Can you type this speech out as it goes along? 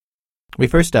We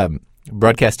first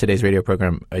broadcast today's radio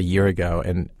program a year ago,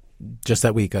 and just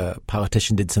that week a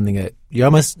politician did something that you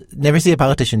almost never see a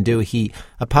politician do. He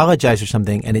apologized for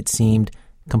something, and it seemed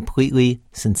completely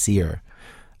sincere.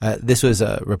 This was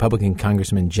Republican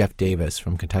Congressman Jeff Davis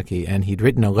from Kentucky, and he'd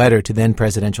written a letter to then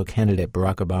presidential candidate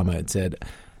Barack Obama. It said,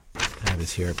 I have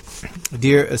this here,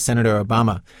 Dear Senator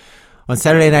Obama, on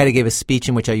Saturday night I gave a speech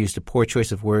in which I used a poor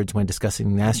choice of words when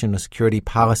discussing national security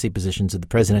policy positions of the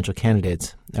presidential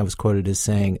candidates. I was quoted as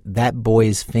saying, that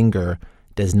boy's finger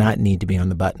does not need to be on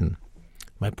the button.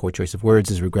 My poor choice of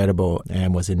words is regrettable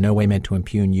and was in no way meant to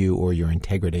impugn you or your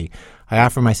integrity. I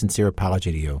offer my sincere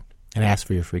apology to you and ask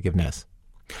for your forgiveness.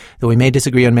 Though we may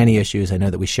disagree on many issues, I know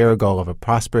that we share a goal of a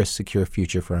prosperous, secure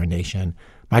future for our nation.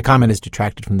 My comment is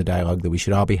detracted from the dialogue that we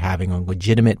should all be having on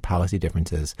legitimate policy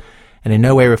differences, and in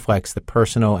no way reflects the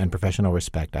personal and professional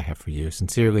respect I have for you.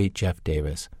 Sincerely, Jeff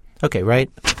Davis. Okay, right?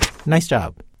 Nice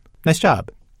job. Nice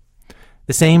job.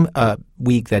 The same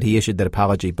week that he issued that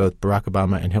apology, both Barack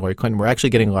Obama and Hillary Clinton were actually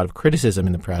getting a lot of criticism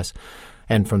in the press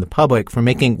and from the public for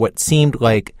making what seemed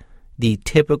like the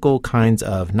typical kinds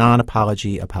of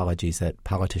non-apology apologies that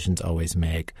politicians always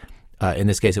make. In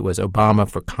this case, it was Obama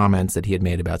for comments that he had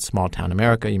made about small-town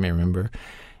America, you may remember,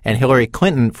 and Hillary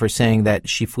Clinton for saying that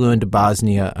she flew into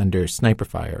Bosnia under sniper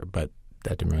fire, but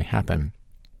that didn't really happen.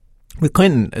 With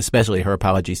Clinton especially, her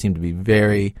apology seemed to be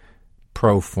very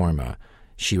pro forma.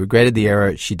 She regretted the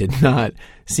error. She did not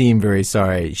seem very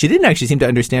sorry. She didn't actually seem to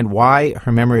understand why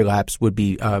her memory lapse would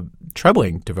be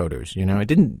troubling to voters. You know, it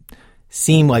didn't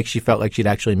seem like she felt like she'd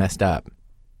actually messed up.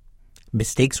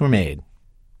 Mistakes were made,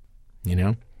 you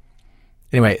know?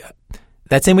 Anyway,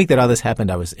 that same week that all this happened,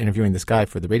 I was interviewing this guy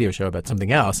for the radio show about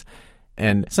something else,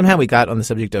 and somehow we got on the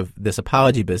subject of this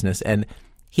apology business, and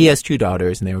he has two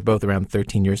daughters, and they were both around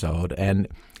 13 years old, and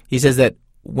he says that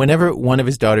whenever one of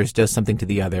his daughters does something to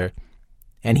the other,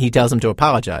 and he tells them to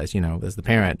apologize, you know, as the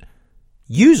parent,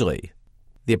 usually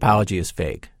the apology is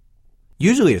fake.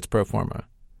 Usually it's pro forma.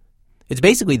 It's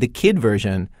basically the kid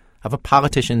version of a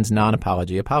politician's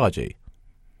non-apology apology.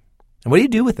 And what do you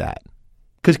do with that?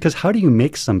 Because how do you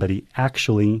make somebody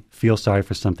actually feel sorry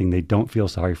for something they don't feel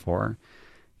sorry for?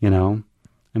 You know?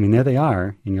 I mean, there they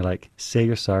are, and you're like, say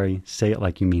you're sorry, say it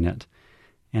like you mean it.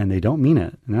 And they don't mean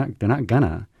it. They're not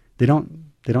gonna. They don't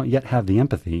yet have the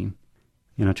empathy.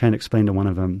 You know, trying to explain to one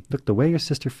of them, look, the way your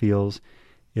sister feels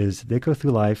is they go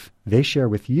through life, they share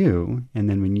with you, and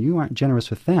then when you aren't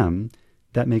generous with them,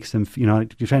 that makes them, you know,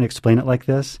 you're trying to explain it like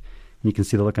this, and you can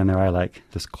see the look on their eye, like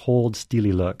this cold,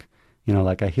 steely look. You know,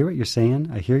 like, I hear what you're saying.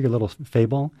 I hear your little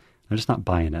fable. I'm just not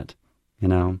buying it, you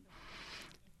know.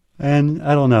 And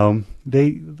I don't know.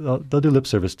 They'll do lip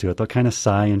service to it. They'll kind of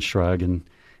sigh and shrug and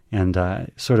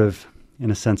sort of,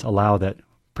 in a sense, allow that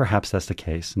perhaps that's the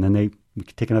case. And then we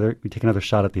take another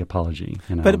shot at the apology.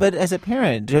 You know? But as a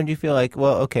parent, don't you feel like,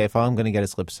 well, okay, if all I'm going to get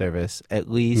is lip service, at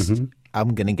least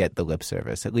I'm going to get the lip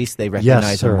service. At least they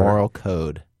recognize a moral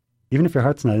code. Even if your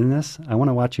heart's not in this, I want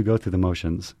to watch you go through the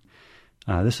motions.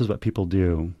 This is what people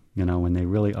do, you know, when they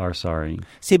really are sorry.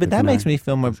 See, but that makes me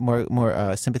feel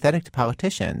more sympathetic to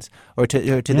politicians or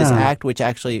to this act, which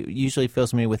actually usually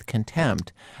fills me with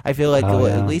contempt. I feel like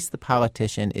at least the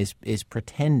politician is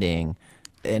pretending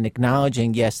and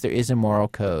acknowledging, yes, there is a moral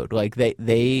code. Like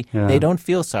they don't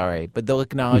feel sorry, but they'll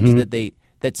acknowledge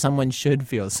that someone should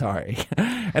feel sorry.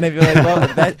 And I feel like, well,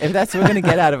 if that's what we're going to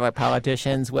get out of our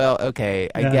politicians, well, okay,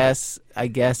 I guess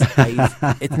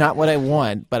it's not what I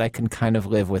want, but I can kind of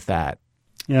live with that.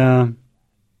 Yeah.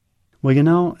 Well, you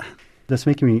know, that's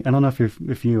making me, I don't know if you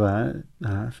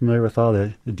familiar with all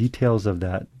the details of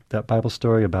that Bible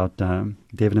story about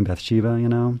David and Bathsheba, you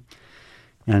know?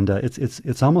 And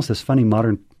it's almost this funny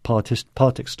modern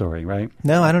politics story, right?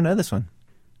 No, I don't know this one.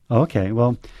 Oh, okay.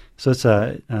 Well, so it's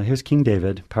here's King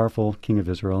David, powerful king of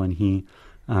Israel, and he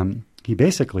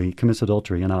basically commits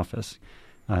adultery in office.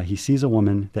 He sees a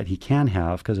woman that he can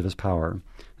have because of his power,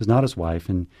 who's not his wife,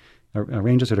 and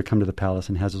arranges her to come to the palace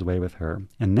and has his way with her.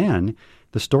 And then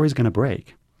the story's going to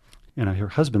break. You know, her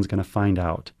husband's going to find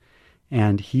out.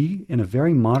 And he, in a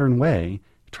very modern way,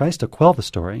 tries to quell the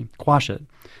story, quash it,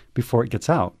 before it gets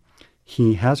out.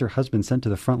 He has her husband sent to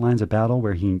the front lines of battle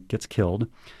where he gets killed.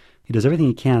 He does everything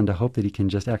he can to hope that he can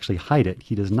just actually hide it.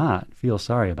 He does not feel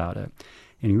sorry about it.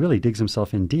 And he really digs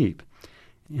himself in deep.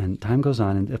 And time goes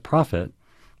on, and the prophet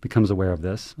becomes aware of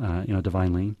this,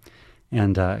 divinely,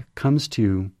 and comes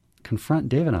to confront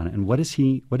David on it. And what does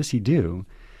he do?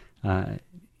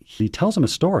 He tells him a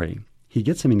story. He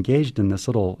gets him engaged in this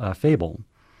little fable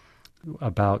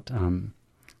about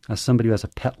somebody who has a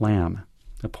pet lamb,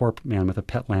 a poor man with a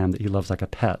pet lamb that he loves like a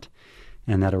pet,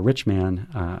 and that a rich man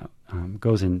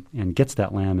goes and gets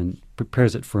that lamb and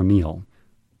prepares it for a meal.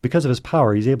 Because of his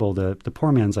power, he's able to, the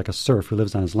poor man's like a serf who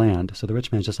lives on his land. So the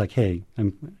rich man's just like, hey,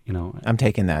 I'm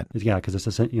taking that. Yeah, because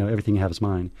it's everything you have is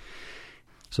mine.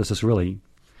 So it's this really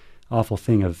awful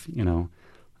thing of,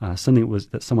 something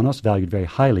that someone else valued very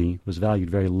highly was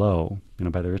valued very low,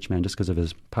 by the rich man just because of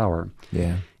his power.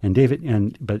 Yeah.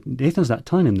 But Nathan's not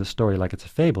telling him this story like it's a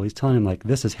fable. He's telling him like,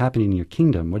 this is happening in your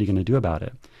kingdom. What are you going to do about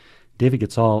it? David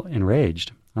gets all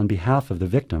enraged on behalf of the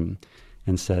victim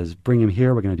and says, bring him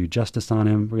here. We're going to do justice on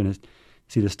him. We're going to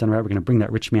see this done right. We're going to bring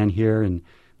that rich man here, and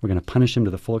we're going to punish him to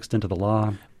the full extent of the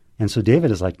law. And so David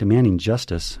is like demanding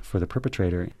justice for the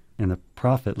perpetrator. And the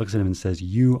prophet looks at him and says,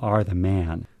 you are the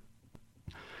man.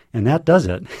 And that does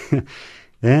it.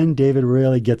 Then David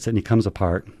really gets it, and he comes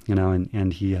apart,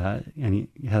 and he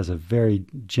has a very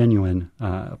genuine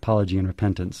apology and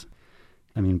repentance.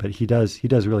 But he does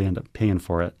really end up paying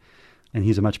for it, and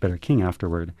he's a much better king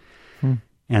afterward.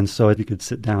 And so if you could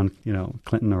sit down,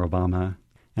 Clinton or Obama,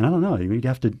 and I don't know, you'd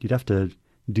have to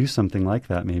do something like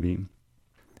that maybe.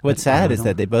 What's sad is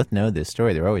that they both know this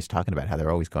story. They're always talking about how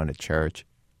they're always going to church.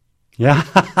 Yeah,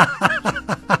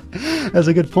 that's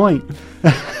a good point.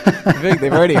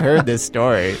 They've already heard this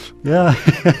story. Yeah.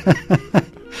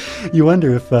 You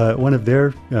wonder if one of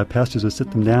their pastors would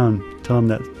sit them down, tell them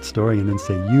that story, and then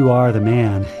say, you are the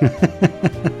man.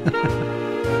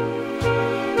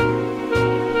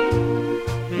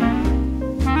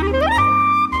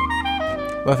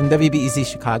 Well, from WBEZ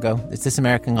Chicago, it's This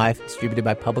American Life, distributed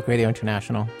by Public Radio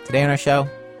International. Today on our show,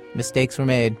 mistakes were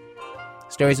made.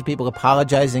 Stories of people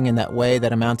apologizing in that way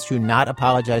that amounts to not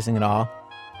apologizing at all,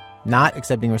 not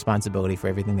accepting responsibility for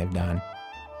everything they've done.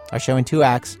 Our show in 2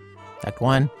 acts. Act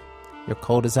 1, you're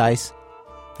cold as ice.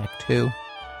 Act 2,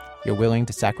 you're willing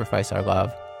to sacrifice our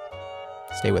love.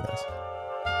 Stay with us.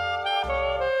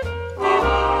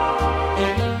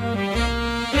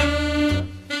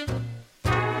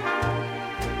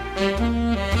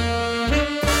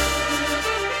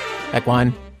 Act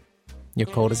 1, you're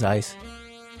cold as ice.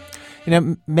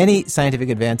 Many scientific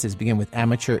advances begin with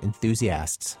amateur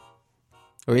enthusiasts.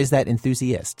 Or is that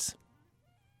enthusiasts?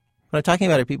 What I'm talking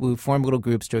about are people who form little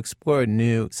groups to explore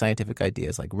new scientific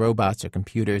ideas like robots or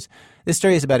computers. This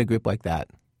story is about a group like that,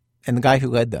 and the guy who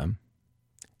led them.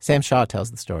 Sam Shaw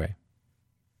tells the story.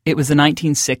 It was the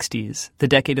 1960s, the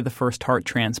decade of the first heart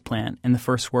transplant and the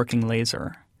first working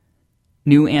laser.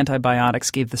 New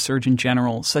antibiotics gave the Surgeon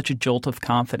General such a jolt of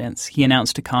confidence, he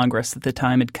announced to Congress that the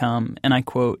time had come, and I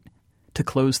quote, to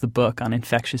close the book on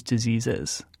infectious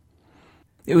diseases.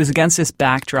 It was against this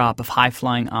backdrop of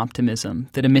high-flying optimism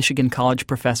that a Michigan college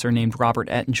professor named Robert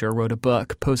Ettinger wrote a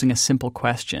book posing a simple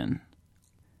question.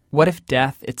 What if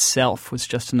death itself was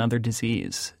just another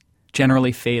disease,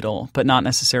 generally fatal, but not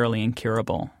necessarily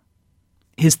incurable?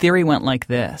 His theory went like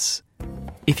this.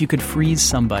 If you could freeze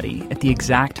somebody at the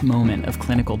exact moment of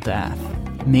clinical death,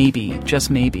 maybe, just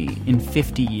maybe, in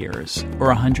 50 years, or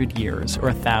 100 years, or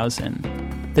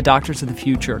 1,000, the doctors of the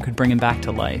future could bring him back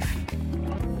to life.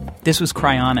 This was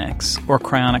cryonics, or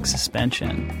cryonic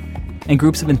suspension, and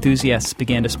groups of enthusiasts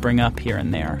began to spring up here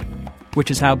and there, which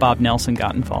is how Bob Nelson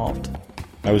got involved.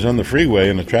 I was on the freeway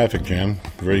in a traffic jam,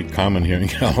 very common here in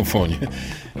California,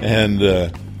 and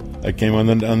I came on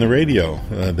the radio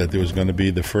that there was going to be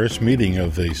the first meeting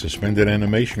of the suspended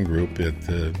animation group at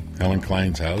Helen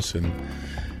Klein's house, and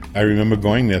I remember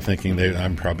going there thinking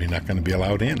I'm probably not going to be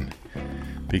allowed in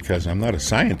because I'm not a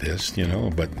scientist,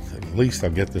 but at least I'll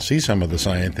get to see some of the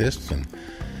scientists. And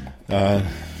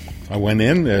I went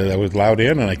in, I was allowed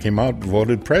in, and I came out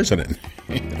voted president.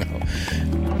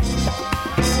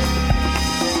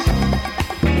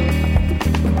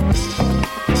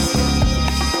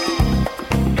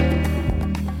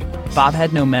 Bob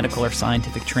had no medical or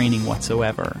scientific training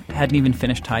whatsoever, hadn't even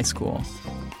finished high school.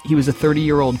 He was a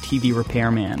 30-year-old TV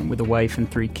repairman with a wife and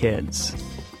 3 kids.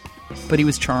 But he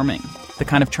was charming, the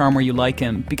kind of charm where you like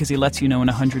him because he lets you know in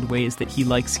 100 ways that he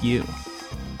likes you.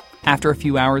 After a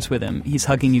few hours with him, he's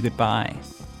hugging you goodbye.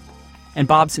 And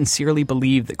Bob sincerely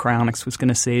believed that cryonics was going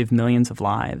to save millions of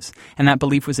lives, and that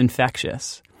belief was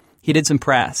infectious. He did some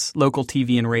press, local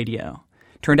TV and radio.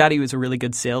 Turned out he was a really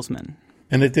good salesman.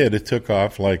 And it did. It took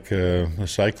off like a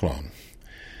cyclone.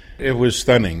 It was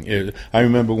stunning. I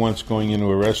remember once going into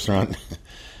a restaurant,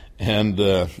 and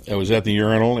I was at the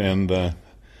urinal, and I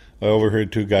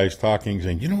overheard 2 guys talking,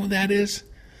 saying, "You know what that is?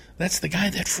 That's the guy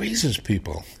that freezes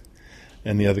people."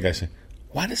 And the other guy said,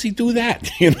 "Why does he do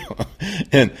that?"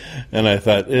 And I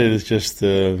thought it is just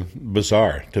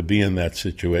bizarre to be in that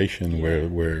situation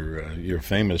where you're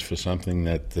famous for something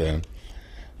that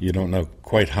you don't know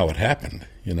quite how it happened.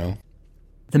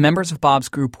 The members of Bob's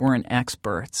group weren't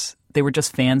experts. They were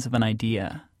just fans of an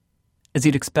idea. As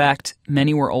you'd expect,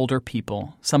 many were older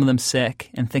people, some of them sick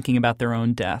and thinking about their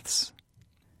own deaths.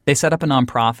 They set up a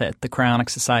nonprofit, the Cryonics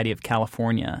Society of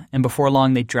California, and before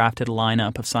long they drafted a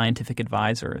lineup of scientific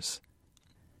advisors.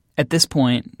 At this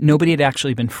point, nobody had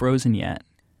actually been frozen yet,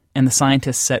 and the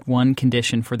scientists set one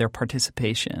condition for their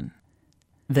participation: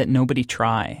 that nobody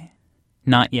try.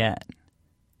 Not yet.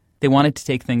 They wanted to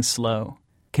take things slow,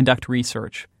 conduct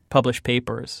research, publish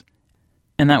papers,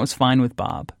 and that was fine with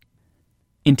Bob.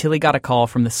 Until he got a call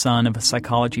from the son of a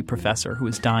psychology professor who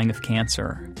was dying of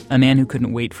cancer, a man who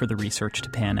couldn't wait for the research to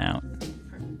pan out.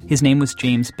 His name was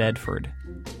James Bedford.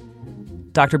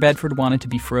 Dr. Bedford wanted to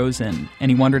be frozen,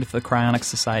 and he wondered if the Cryonics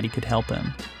Society could help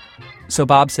him. So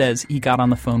Bob says he got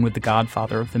on the phone with the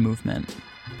godfather of the movement.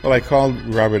 Well, I called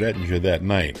Robert Ettinger that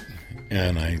night,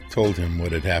 and I told him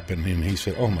what had happened, and he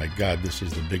said, "Oh my God, this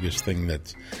is the biggest thing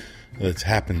that's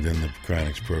happened in the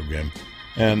cryonics program."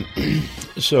 And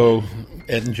so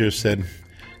Ettinger said,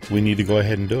 "We need to go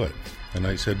ahead and do it." And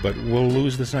I said, "But we'll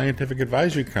lose the Scientific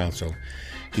Advisory Council."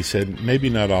 He said, "Maybe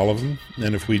not all of them,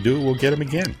 and if we do, we'll get them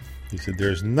again." He said,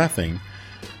 "There's nothing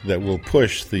that will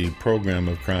push the program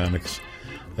of cryonics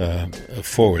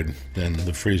forward than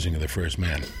the freezing of the first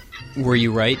man." Were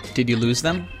you right? Did you lose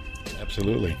them?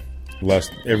 Absolutely.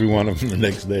 Lost every one of them the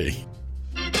next day.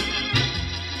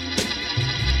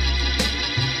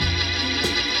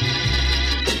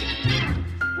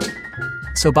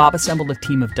 So Bob assembled a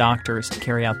team of doctors to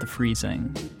carry out the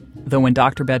freezing. Though when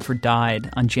Dr. Bedford died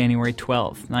on January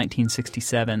 12,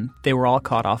 1967, they were all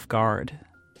caught off guard.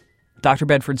 Dr.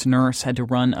 Bedford's nurse had to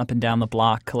run up and down the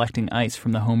block collecting ice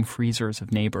from the home freezers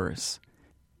of neighbors.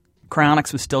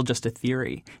 Cryonics was still just a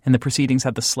theory, and the proceedings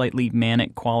had the slightly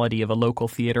manic quality of a local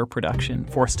theater production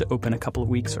forced to open a couple of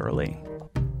weeks early.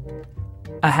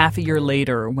 A half a year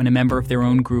later, when a member of their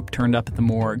own group turned up at the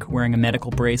morgue wearing a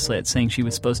medical bracelet saying she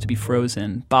was supposed to be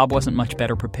frozen, Bob wasn't much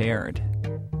better prepared.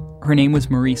 Her name was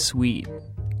Marie Sweet,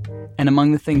 and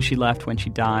among the things she left when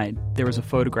she died, there was a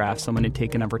photograph someone had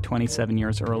taken of her 27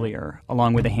 years earlier,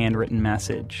 along with a handwritten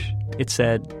message. It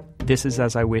said, "This is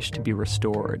as I wish to be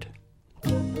restored."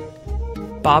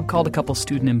 Bob called a couple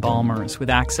student embalmers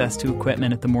with access to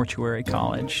equipment at the mortuary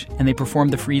college, and they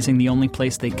performed the freezing the only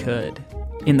place they could,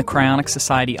 in the Cryonics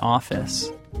Society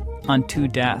office, on 2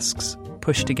 desks,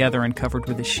 pushed together and covered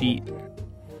with a sheet.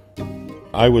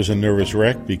 I was a nervous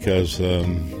wreck because,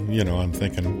 I'm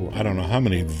thinking, I don't know how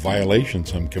many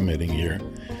violations I'm committing here.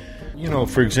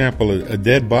 For example, a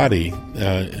dead body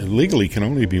legally can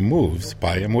only be moved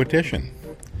by a mortician.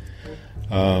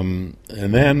 And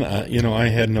then, I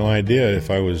had no idea if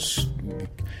I was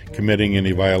committing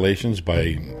any violations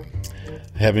by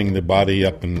having the body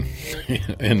up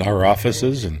in our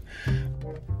offices and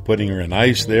putting her in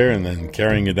ice there and then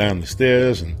carrying her down the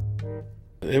stairs. And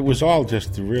it was all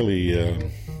just really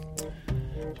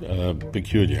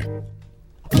peculiar.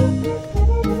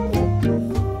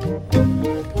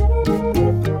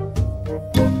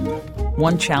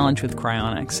 One challenge with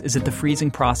cryonics is that the freezing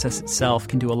process itself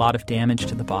can do a lot of damage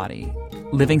to the body.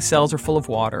 Living cells are full of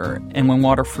water, and when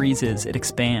water freezes, it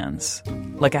expands,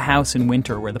 like a house in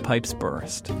winter where the pipes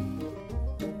burst.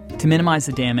 To minimize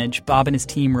the damage, Bob and his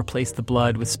team replaced the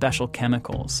blood with special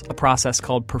chemicals, a process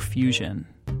called perfusion.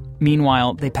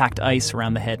 Meanwhile, they packed ice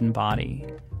around the head and body.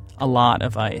 A lot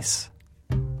of ice.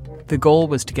 The goal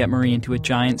was to get Marie into a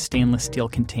giant stainless steel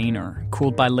container,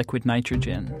 cooled by liquid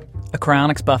nitrogen. A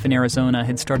cryonics buff in Arizona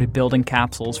had started building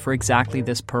capsules for exactly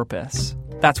this purpose.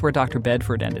 That's where Dr.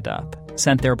 Bedford ended up,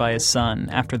 sent there by his son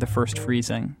after the first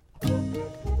freezing.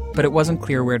 But it wasn't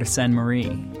clear where to send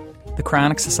Marie. The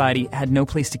Cryonics Society had no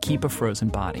place to keep a frozen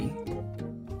body.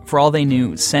 For all they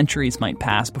knew, centuries might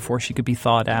pass before she could be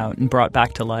thawed out and brought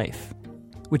back to life.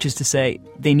 Which is to say,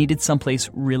 they needed someplace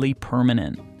really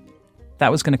permanent.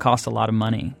 That was going to cost a lot of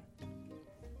money.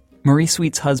 Marie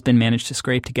Sweet's husband managed to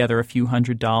scrape together a few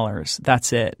 $100s,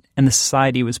 that's it, and the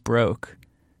society was broke.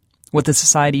 What the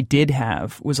society did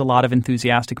have was a lot of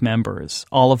enthusiastic members,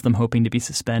 all of them hoping to be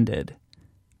suspended.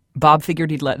 Bob figured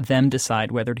he'd let them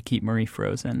decide whether to keep Marie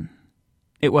frozen.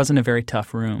 It wasn't a very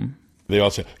tough room. They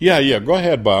all said, yeah, go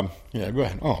ahead, Bob. Yeah, go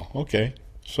ahead. Oh, okay.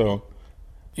 So,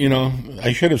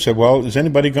 I should have said, well, is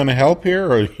anybody going to help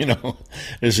here? Or,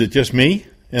 is it just me?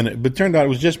 But it turned out it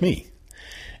was just me.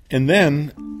 And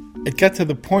then it got to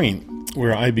the point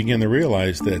where I began to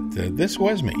realize that this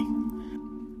was me.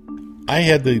 I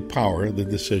had the power, the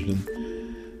decision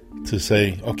to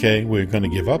say, okay, we're going to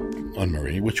give up on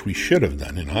Marie, which we should have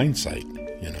done in hindsight,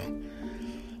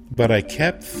 But I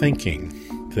kept thinking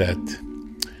that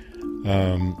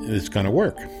it's going to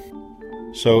work.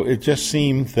 So it just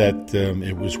seemed that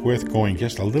it was worth going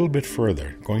just a little bit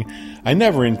further. I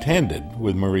never intended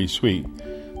with Marie Sweet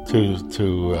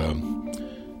to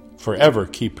forever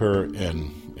keep her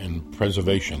in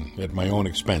preservation at my own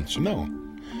expense. No,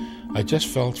 I just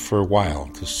felt for a while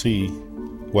to see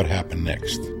what happened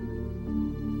next.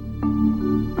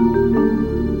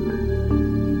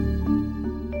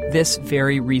 This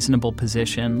very reasonable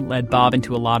position led Bob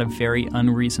into a lot of very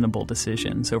unreasonable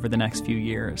decisions over the next few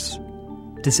years.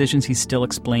 Decisions he's still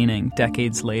explaining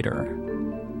decades later.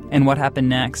 And what happened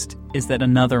next is that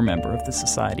another member of the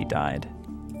society died.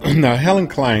 Now, Helen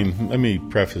Klein, let me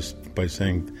preface by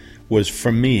saying, was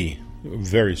for me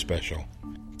very special.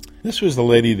 This was the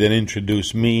lady that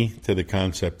introduced me to the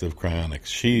concept of cryonics.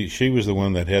 She was the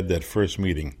one that had that first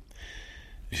meeting.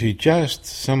 She just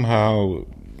somehow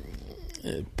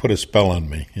put a spell on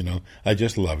me, I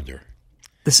just loved her.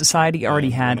 The society already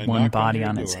had one body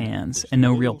on its hands and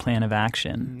no real plan of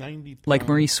action. Like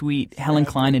Marie Sweet, Helen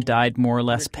Klein had died more or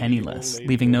less penniless,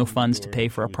 leaving no funds to pay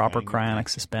for a proper cryonic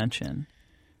suspension.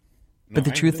 But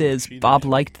the truth is, Bob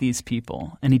liked these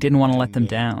people, and he didn't want to let them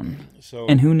down.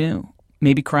 And who knew?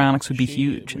 Maybe cryonics would be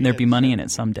huge, and there'd be money in it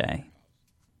someday.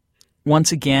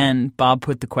 Once again, Bob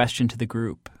put the question to the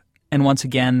group, and once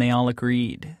again they all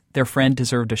agreed. Their friend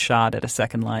deserved a shot at a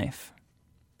second life.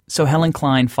 So Helen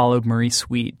Klein followed Marie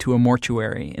Sweet to a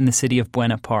mortuary in the city of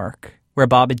Buena Park, where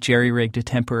Bob had jerry-rigged a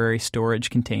temporary storage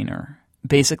container,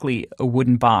 basically a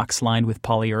wooden box lined with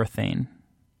polyurethane.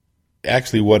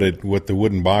 Actually, what the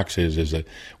wooden box is that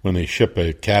when they ship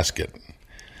a casket,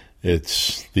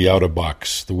 it's the outer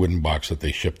box, the wooden box that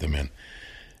they ship them in.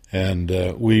 And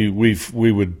we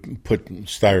would put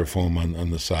styrofoam on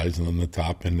the sides and on the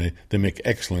top, and they make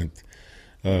excellent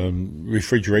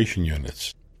refrigeration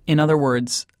units. In other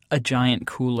words, a giant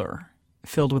cooler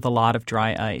filled with a lot of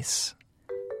dry ice.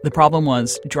 The problem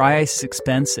was dry ice is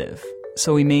expensive,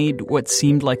 so we made what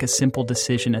seemed like a simple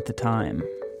decision at the time.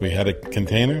 We had a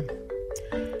container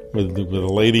with a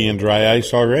lady in dry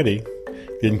ice already.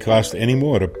 Didn't cost any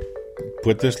more to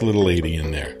put this little lady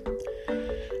in there.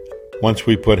 Once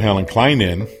we put Helen Klein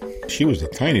in, she was a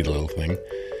tiny little thing,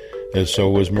 and so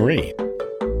was Marie.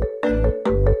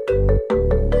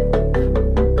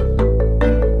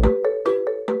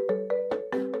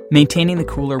 Maintaining the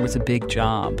cooler was a big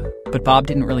job, but Bob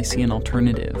didn't really see an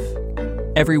alternative.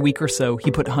 Every week or so,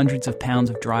 he put hundreds of pounds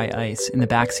of dry ice in the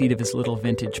backseat of his little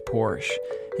vintage Porsche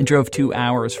and drove 2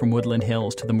 hours from Woodland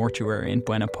Hills to the mortuary in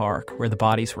Buena Park, where the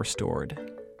bodies were stored.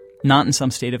 Not in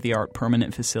some state-of-the-art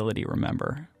permanent facility,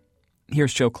 remember.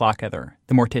 Here's Joe Clockether,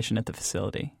 the mortician at the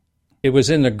facility. It was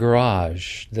in the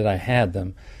garage that I had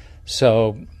them,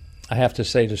 so I have to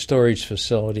say the storage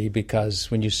facility, because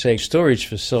when you say storage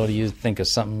facility, you think of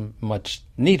something much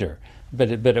neater. But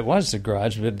it was the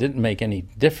garage, but it didn't make any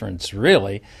difference,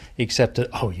 really, except that,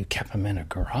 you kept them in a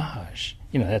garage.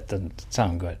 That doesn't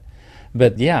sound good.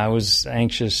 But, yeah, I was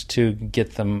anxious to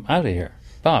get them out of here.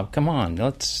 Bob, come on,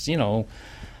 let's,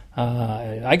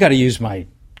 I got to use my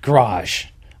garage.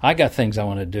 I got things I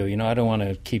want to do. I don't want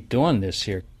to keep doing this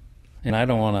here. And I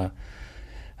don't want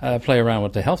to play around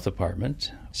with the health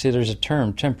department. See, there's a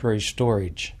term, temporary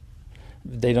storage.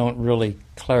 They don't really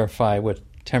clarify what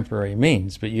temporary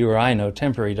means, but you or I know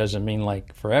temporary doesn't mean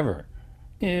like forever.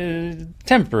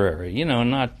 Temporary,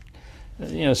 not,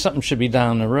 something should be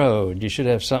down the road. You should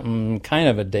have something kind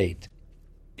of a date.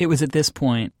 It was at this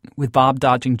point, with Bob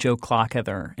dodging Joe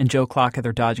Clockether and Joe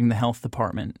Clockether dodging the health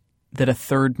department, that a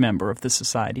third member of the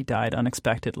society died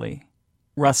unexpectedly.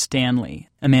 Russ Stanley,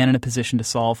 a man in a position to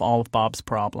solve all of Bob's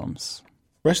problems.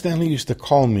 Russ Stanley used to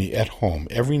call me at home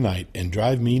every night and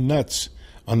drive me nuts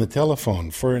on the telephone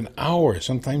for an hour,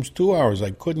 sometimes 2 hours. I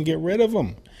couldn't get rid of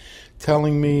him,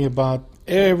 telling me about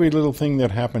every little thing that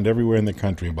happened everywhere in the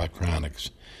country about cryonics.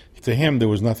 To him, there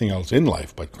was nothing else in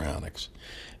life but cryonics,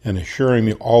 and assuring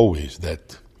me always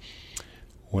that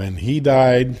when he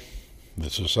died, the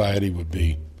society would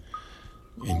be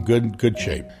in good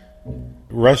shape.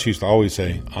 Russ used to always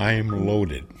say, I'm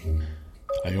loaded.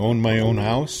 I own my own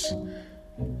house,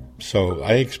 so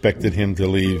I expected him to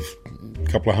leave a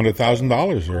couple of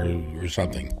 $100,000 or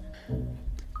something.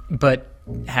 But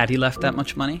had he left that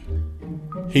much money?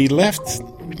 He left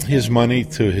his money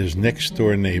to his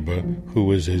next-door neighbor, who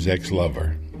was his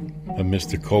ex-lover, a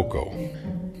Mr. Coco.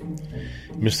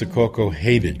 Mr. Coco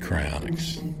hated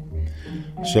cryonics.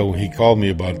 So he called me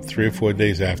about 3 or 4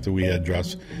 days after we had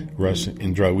Russ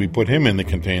in dry. We put him in the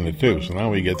container, too. So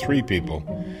now we get 3 people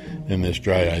in this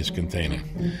dry ice container.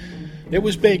 It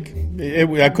was big.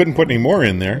 I couldn't put any more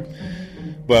in there.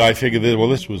 But I figured that,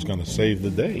 this was going to save the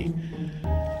day.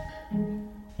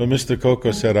 But Mr.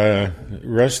 Coco said,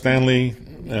 Russ Stanley,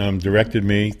 directed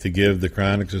me to give the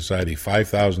Cryonics Society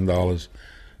 $5,000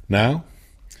 now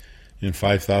and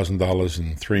 $5,000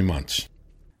 in 3 months.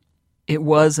 It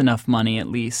was enough money, at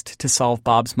least, to solve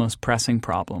Bob's most pressing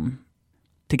problem,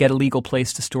 to get a legal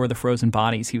place to store the frozen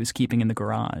bodies he was keeping in the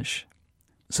garage.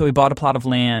 So he bought a plot of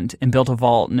land and built a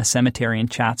vault in a cemetery in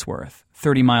Chatsworth,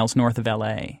 30 miles north of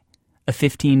L.A., a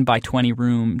 15 by 20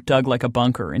 room dug like a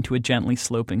bunker into a gently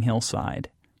sloping hillside.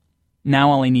 Now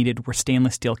all he needed were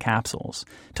stainless steel capsules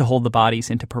to hold the bodies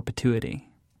into perpetuity.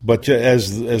 But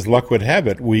as luck would have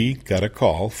it, we got a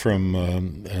call from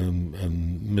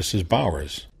Mrs.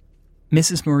 Bowers.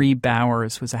 Mrs. Marie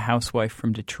Bowers was a housewife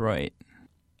from Detroit.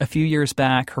 A few years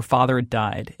back, her father had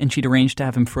died, and she'd arranged to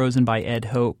have him frozen by Ed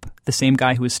Hope, the same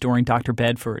guy who was storing Dr.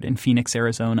 Bedford in Phoenix,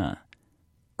 Arizona.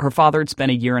 Her father had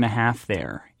spent 1.5 years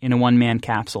there, in a one-man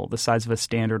capsule the size of a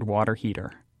standard water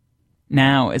heater.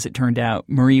 Now, as it turned out,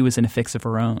 Marie was in a fix of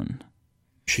her own.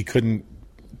 She couldn't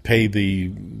pay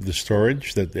the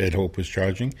storage that Ed Hope was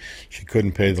charging. She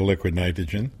couldn't pay the liquid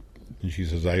nitrogen. And she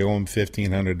says, I owe him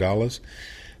 $1,500.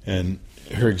 And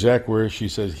her exact words, she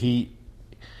says, he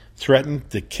threatened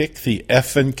to kick the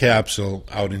effing capsule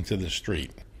out into the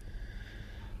street.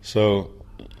 So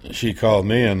she called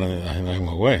me, and I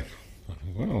went, wait.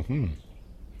 Well,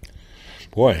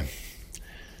 boy,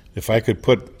 if I could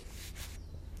put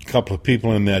a couple of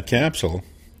people in that capsule,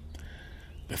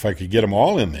 if I could get them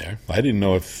all in there, I didn't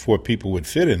know if 4 people would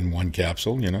fit in one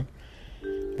capsule,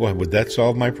 Boy, would that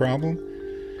solve my problem?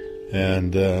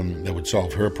 And that would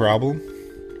solve her problem.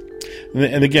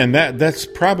 And again, that's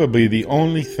probably the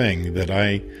only thing that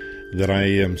I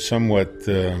am somewhat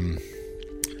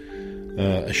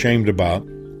ashamed about,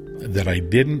 that I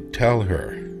didn't tell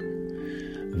her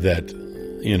that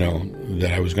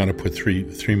that I was going to put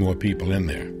three more people in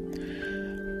there.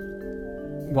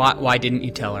 Why didn't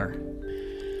you tell her?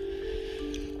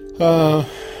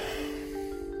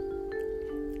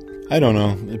 I don't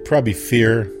know. Probably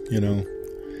fear,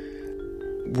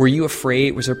 Were you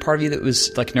afraid? Was there part of you that was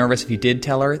nervous if you did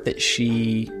tell her that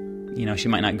she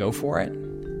might not go for it?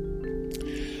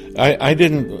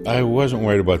 I wasn't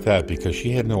worried about that because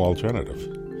she had no alternative.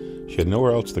 She had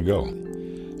nowhere else to go.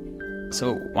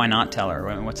 So why not tell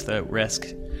her? What's the risk?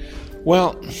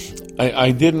 Well,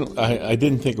 I didn't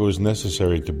think it was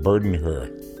necessary to burden her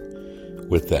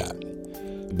with that.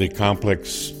 The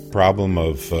complex problem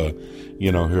of her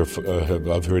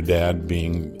dad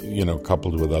being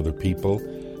coupled with other people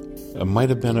might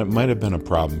have been a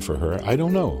problem for her. I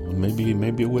don't know. Maybe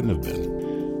it wouldn't have been.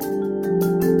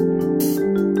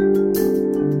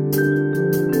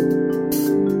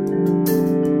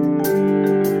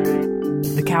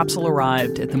 The capsule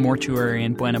arrived at the mortuary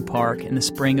in Buena Park in the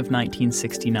spring of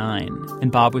 1969,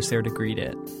 and Bob was there to greet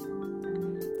it.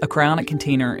 A cryonic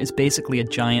container is basically a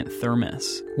giant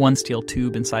thermos, one steel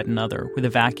tube inside another with a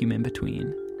vacuum in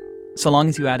between. So long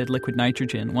as you added liquid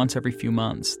nitrogen once every few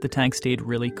months, the tank stayed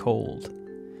really cold.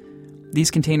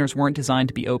 These containers weren't designed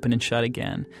to be open and shut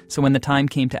again, so when the time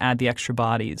came to add the extra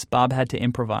bodies, Bob had to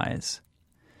improvise.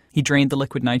 He drained the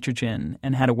liquid nitrogen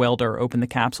and had a welder open the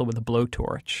capsule with a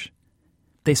blowtorch.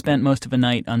 They spent most of the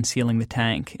night unsealing the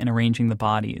tank and arranging the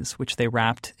bodies, which they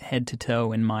wrapped head to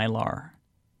toe in Mylar.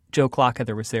 Joe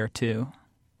Clockether was there, too.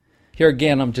 Here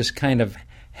again, I'm just kind of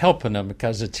helping them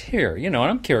because it's here, and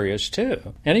I'm curious,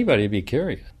 too. Anybody would be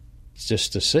curious. It's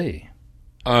just to see.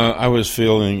 I was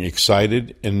feeling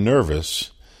excited and nervous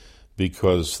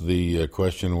because the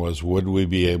question was, would we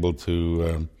be able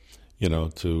to,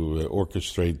 to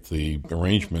orchestrate the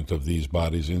arrangement of these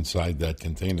bodies inside that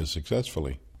container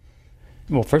successfully?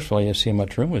 Well, first of all, you have to see how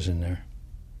much room was in there.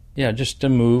 Yeah, just to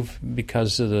move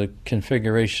because of the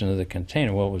configuration of the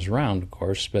container. Well, it was round, of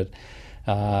course, but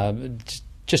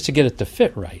just to get it to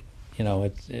fit right.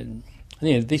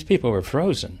 These people were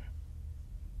frozen.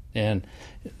 And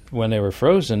when they were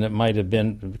frozen,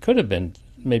 could have been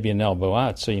maybe an elbow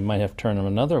out, so you might have to turn them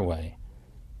another way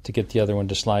to get the other one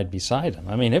to slide beside them.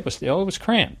 I mean, it was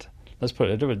cramped. Let's put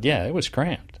it, it was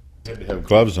cramped. You had to have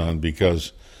gloves on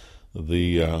because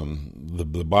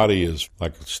the body is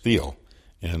like steel.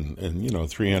 And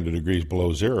 300 degrees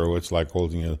below zero, it's like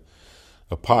holding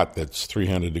a pot that's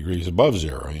 300 degrees above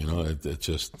zero. It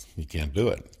just, you can't do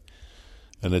it.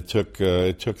 And it took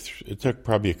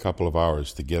probably a couple of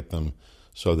hours to get them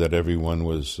so that everyone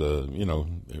was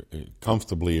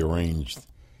comfortably arranged.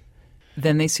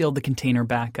 Then they sealed the container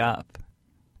back up.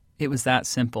 It was that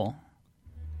simple.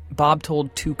 Bob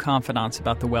told 2 confidants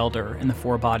about the welder and the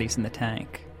 4 bodies in the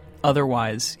tank.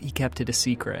 Otherwise, he kept it a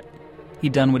secret.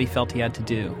 He'd done what he felt he had to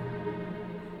do.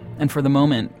 And for the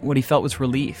moment, what he felt was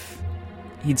relief.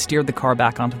 He'd steered the car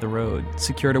back onto the road,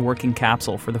 secured a working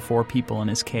capsule for the 4 people in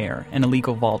his care, and a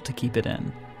legal vault to keep it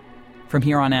in. From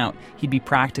here on out, he'd be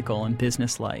practical and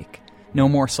businesslike. No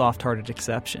more soft-hearted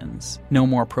exceptions. No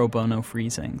more pro bono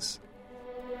freezings.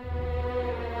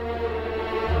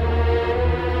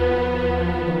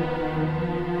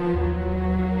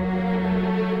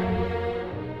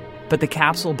 But the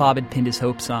capsule Bob had pinned his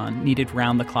hopes on needed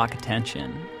round-the-clock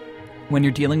attention. When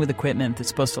you're dealing with equipment that's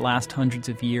supposed to last hundreds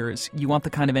of years, you want the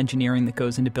kind of engineering that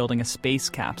goes into building a space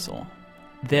capsule.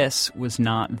 This was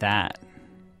not that.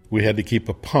 We had to keep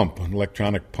a pump, an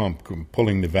electronic pump,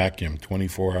 pulling the vacuum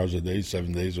 24 hours a day,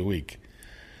 7 days a week.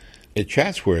 At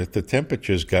Chatsworth, the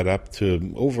temperatures got up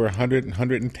to over 100 and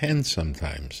 110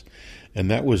 sometimes.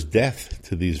 And that was death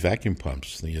to these vacuum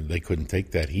pumps. They couldn't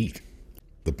take that heat.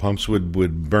 The pumps would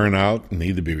burn out and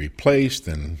need to be replaced,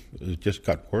 and it just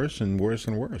got worse and worse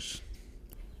and worse.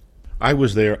 I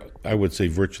was there, I would say,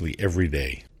 virtually every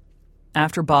day.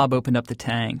 After Bob opened up the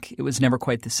tank, it was never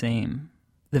quite the same.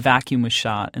 The vacuum was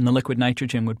shot, and the liquid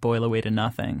nitrogen would boil away to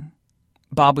nothing.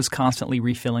 Bob was constantly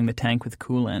refilling the tank with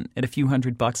coolant at a few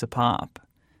 $100 a pop.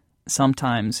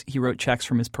 Sometimes he wrote checks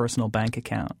from his personal bank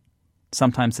account.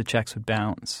 Sometimes the checks would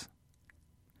bounce.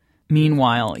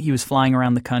 Meanwhile, he was flying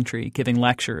around the country, giving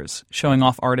lectures, showing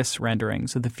off artists'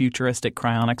 renderings of the futuristic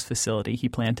cryonics facility he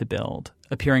planned to build,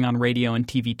 appearing on radio and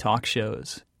TV talk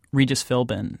shows. Regis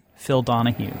Philbin, Phil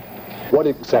Donahue. What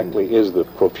exactly is the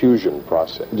perfusion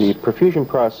process? The perfusion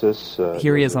process...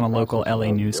 Here he is on a local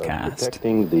LA newscast.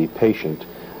 Protecting the patient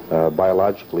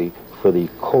biologically for the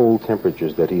cold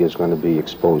temperatures that he is going to be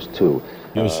exposed to.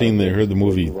 You ever heard the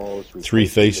movie Three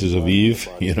Faces of Eve?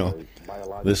 You know,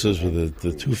 this is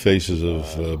the two faces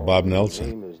of Bob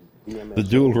Nelson. The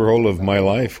dual role of my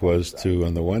life was to,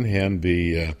 on the one hand,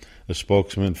 be a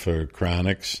spokesman for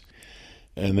cryonics,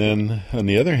 and then, on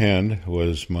the other hand,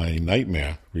 was my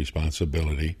nightmare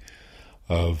responsibility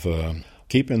of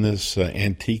keeping this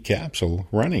antique capsule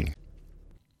running.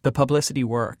 The publicity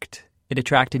worked. It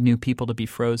attracted new people to be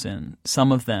frozen,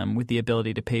 some of them with the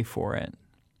ability to pay for it.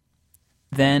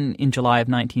 Then, in July of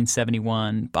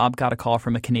 1971, Bob got a call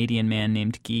from a Canadian man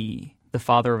named Guy, the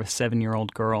father of a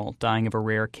 7-year-old girl dying of a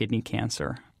rare kidney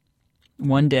cancer.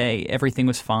 One day, everything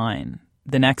was fine.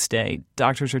 The next day,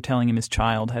 doctors were telling him his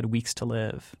child had weeks to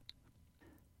live.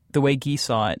 The way Guy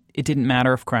saw it, it didn't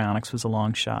matter if cryonics was a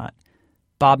long shot.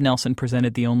 Bob Nelson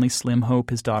presented the only slim hope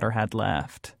his daughter had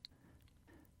left.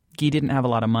 Guy didn't have a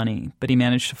lot of money, but he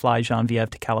managed to fly Genevieve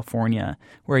to California,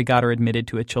 where he got her admitted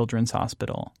to a children's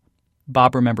hospital.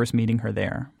 Bob remembers meeting her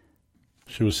there.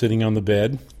 She was sitting on the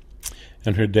bed,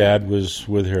 and her dad was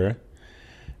with her.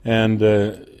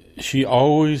 And she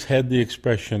always had the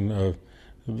expression of,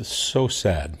 it was so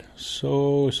sad,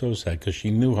 so sad, because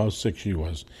she knew how sick she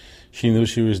was. She knew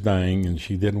she was dying, and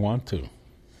she didn't want to.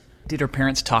 Did her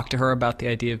parents talk to her about the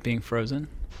idea of being frozen?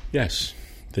 Yes,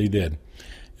 they did.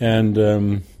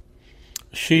 And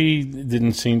she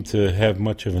didn't seem to have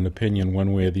much of an opinion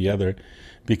one way or the other,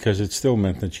 because it still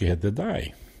meant that she had to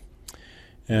die.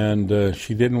 And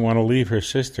she didn't want to leave her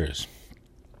sisters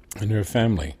and her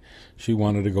family. She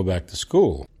wanted to go back to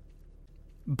school.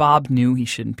 Bob knew he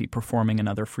shouldn't be performing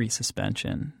another free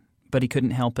suspension, but he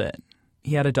couldn't help it.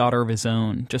 He had a daughter of his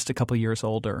own, just a couple years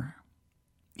older.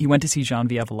 He went to see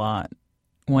Genevieve a lot.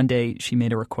 One day, she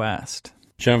made a request.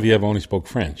 Genevieve only spoke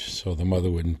French, so the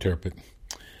mother would interpret.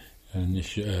 And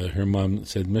her mom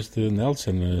said, "Mr.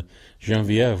 Nelson,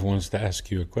 Genevieve wants to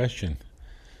ask you a question."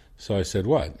 So I said,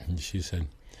 "What?" And she said,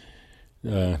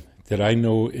 "Did I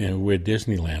know where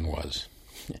Disneyland was?"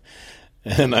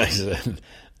 And I said,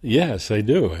 "Yes, I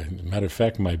do. Matter of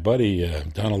fact, my buddy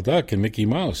Donald Duck and Mickey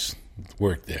Mouse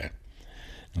worked there."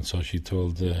 And so she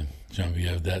told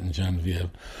Genevieve that, and Genevieve,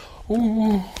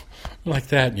 "Oh," like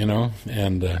that, you know.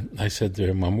 And I said to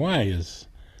her, "Mom, why?"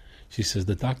 She says,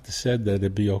 "The doctor said that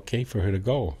it'd be okay for her to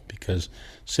go because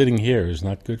sitting here is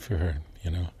not good for her,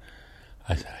 you know."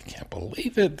 I said, "I can't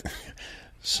believe it."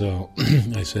 So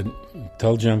I said,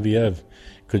 "Tell Genevieve,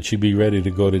 could she be ready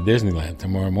to go to Disneyland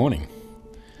tomorrow morning?"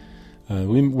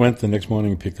 We went the next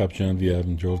morning and picked up Genevieve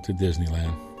and drove to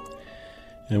Disneyland.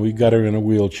 And we got her in a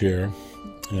wheelchair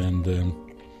and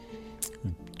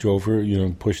drove her, you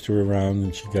know, pushed her around,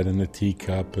 and she got in the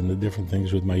teacup and the different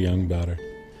things with my young daughter.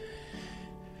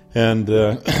 And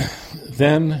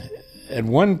then at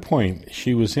one point,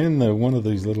 she was in one of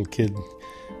these little kid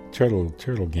turtle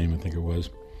game, I think it was.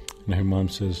 And her mom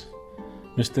says,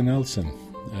 "Mr. Nelson,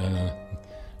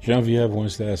 Genevieve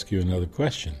wants to ask you another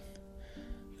question."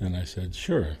 And I said,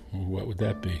 "Sure, well, what would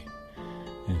that be?"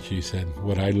 And she said,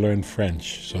 "Would I learn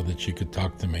French so that she could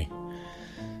talk to me?"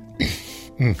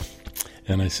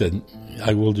 And I said,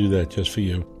 I will do that just for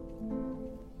you.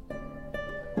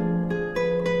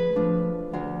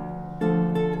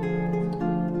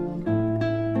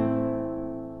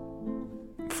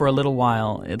 For a little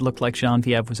while, it looked like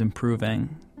Geneviève was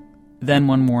improving. Then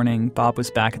one morning, Bob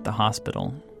was back at the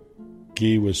hospital.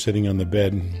 Guy was sitting on the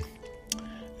bed,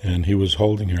 and he was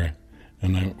holding her.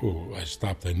 And I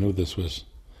stopped. I knew this was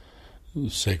a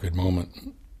sacred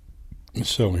moment.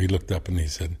 So he looked up and he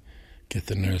said, "Get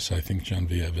the nurse. I think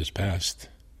Geneviève has passed."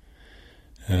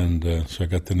 And so I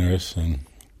got the nurse, and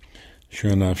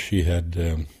sure enough, she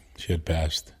had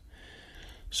passed.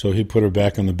 So he put her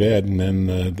back on the bed, and then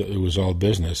it was all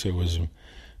business. It was,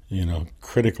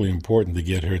 critically important to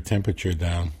get her temperature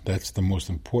down. That's the most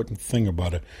important thing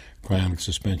about a cryonic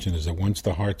suspension, is that once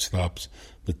the heart stops,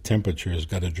 the temperature has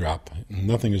got to drop.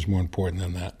 Nothing is more important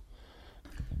than that.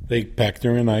 They packed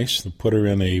her in ice, put her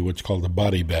in what's called a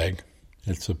body bag.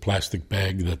 It's a plastic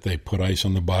bag that they put ice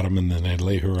on the bottom, and then they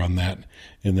lay her on that,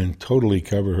 and then totally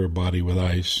cover her body with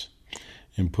ice,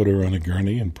 and put her on a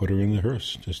gurney and put her in the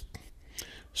hearse.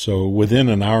 So within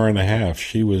an hour and a half,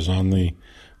 she was on the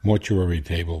mortuary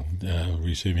table,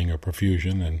 receiving a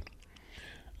perfusion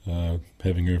and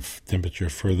having her temperature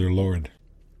further lowered.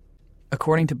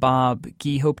 According to Bob,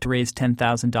 Guy hoped to raise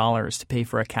 $10,000 to pay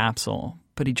for a capsule,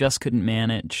 but he just couldn't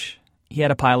manage. He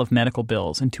had a pile of medical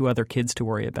bills and 2 other kids to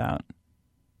worry about.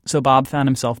 So Bob found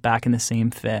himself back in the same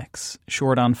fix,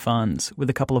 short on funds, with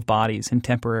a couple of bodies in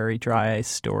temporary dry ice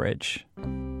storage.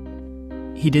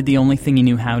 He did the only thing he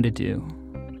knew how to do.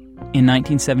 In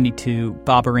 1972,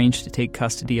 Bob arranged to take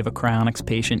custody of a cryonics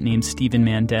patient named Stephen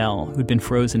Mandel, who'd been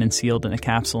frozen and sealed in a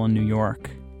capsule in New York.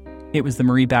 It was the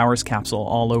Marie Bowers capsule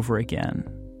all over again.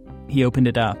 He opened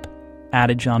it up,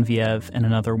 added Geneviève and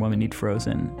another woman he'd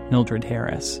frozen, Mildred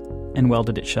Harris, and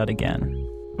welded it shut again.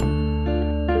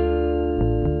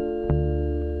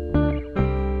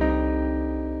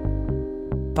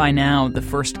 By now, the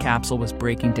first capsule was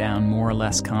breaking down more or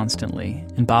less constantly,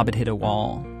 and Bob had hit a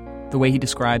wall. The way he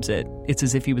describes it, it's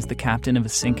as if he was the captain of a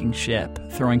sinking ship,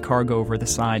 throwing cargo over the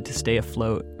side to stay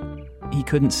afloat. He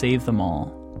couldn't save them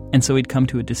all, and so he'd come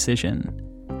to a decision.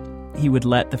 He would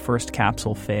let the first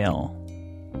capsule fail.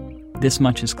 This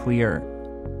much is clear.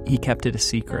 He kept it a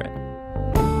secret.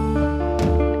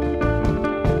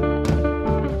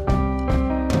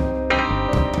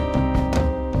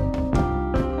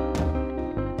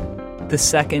 The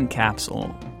second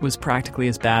capsule was practically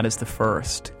as bad as the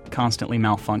first, constantly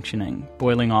malfunctioning,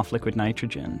 boiling off liquid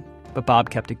nitrogen, but Bob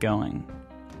kept it going.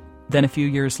 Then a few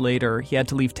years later, he had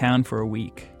to leave town for a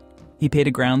week. He paid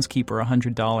a groundskeeper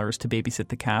 $100 to babysit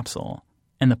the capsule,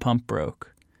 and the pump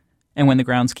broke. And when the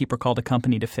groundskeeper called a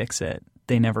company to fix it,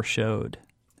 they never showed.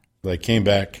 I came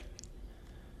back,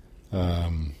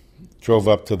 drove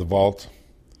up to the vault,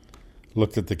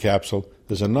 looked at the capsule.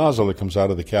 There's a nozzle that comes out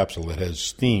of the capsule that has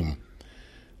steam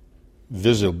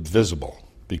visible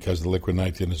because the liquid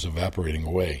nitrogen is evaporating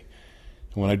away.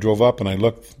 And when I drove up and I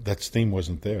looked, that steam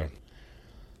wasn't there.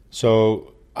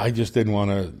 So I just didn't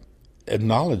want to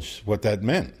acknowledge what that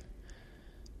meant.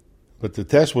 But the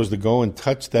test was to go and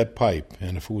touch that pipe,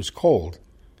 and if it was cold,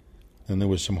 then there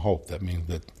was some hope. That means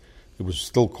that it was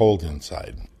still cold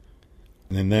inside.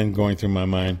 And then going through my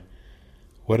mind,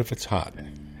 what if it's hot?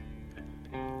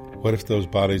 What if those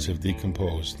bodies have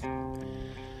decomposed?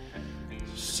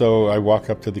 So I walk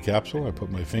up to the capsule, I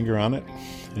put my finger on it,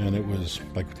 and it was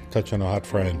like touching a hot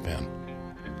frying pan.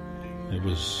 It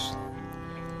was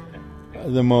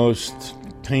the most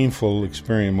painful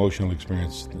emotional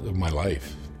experience of my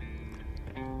life.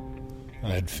 I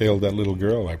had failed that little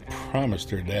girl. I promised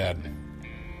her dad.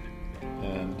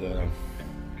 And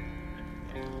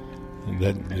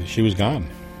that she was gone.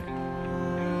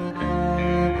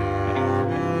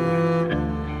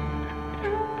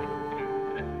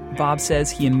 Bob says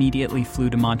he immediately flew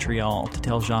to Montreal to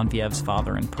tell Geneviève's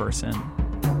father in person.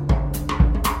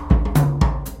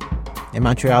 In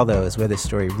Montreal, though, is where this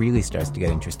story really starts to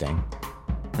get interesting.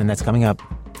 And that's coming up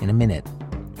in a minute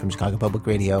from Chicago Public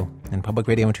Radio and Public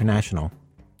Radio International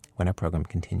when our program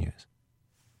continues.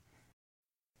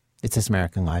 It's This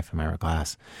American Life. I'm Ira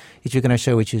Glass. Each week on our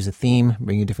show, we choose a theme,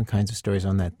 bring you different kinds of stories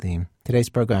on that theme. Today's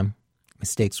program,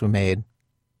 Mistakes Were Made.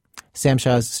 Sam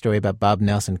Shaw's story about Bob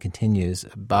Nelson continues.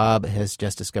 Bob has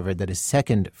just discovered that his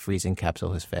second freezing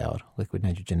capsule has failed. Liquid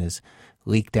nitrogen is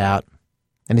leaked out.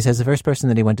 And he says the first person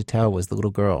that he went to tell was the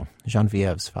little girl,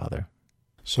 Geneviève's father.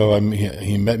 So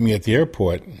he met me at the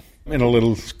airport in a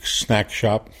little snack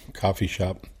shop, coffee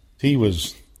shop. He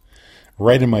was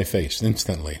right in my face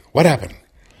instantly. What happened?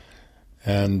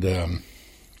 And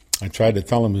I tried to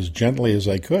tell him as gently as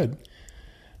I could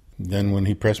Then when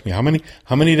he pressed me, how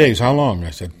many days, how long? I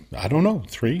said, I don't know,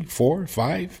 3, 4,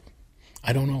 5,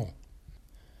 I don't know.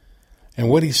 And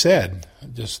what he said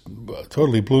just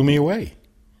totally blew me away.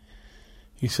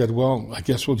 He said, well, I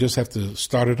guess we'll just have to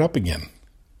start it up again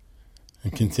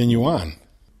and continue on.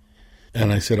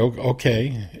 And I said,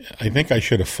 okay, I think I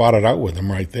should have fought it out with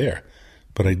him right there,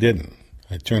 but I didn't.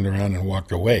 I turned around and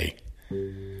walked away.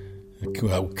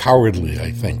 Cowardly,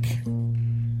 I think.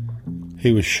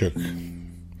 He was shook.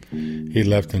 He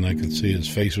left, and I could see his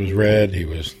face was red. He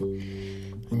was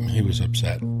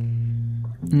upset.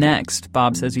 Next,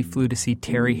 Bob says he flew to see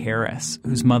Terry Harris,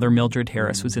 whose mother Mildred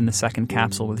Harris was in the second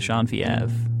capsule with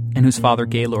Genevieve, and whose father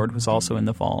Gaylord was also in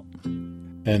the vault.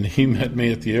 And he met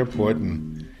me at the airport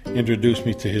and introduced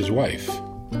me to his wife.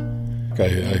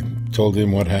 I told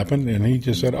him what happened, and he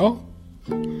just said, oh,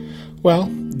 well,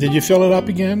 did you fill it up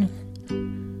again?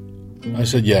 I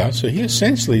said, yeah. So he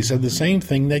essentially said the same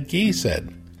thing that Guy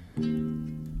said.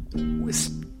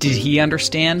 Did he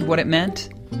understand what it meant?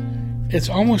 It's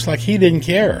almost like he didn't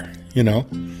care, you know.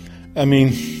 I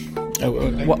mean, no,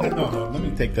 let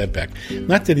me take that back.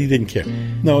 Not that he didn't care.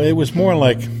 No, it was more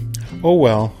like, oh,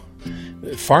 well,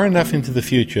 far enough into the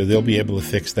future, they'll be able to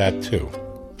fix that too.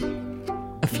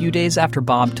 A few days after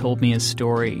Bob told me his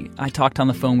story, I talked on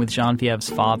the phone with Genevieve's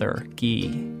father,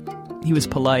 Guy. He was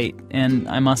polite and,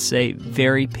 I must say,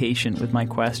 very patient with my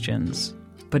questions,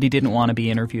 but he didn't want to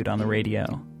be interviewed on the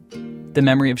radio. The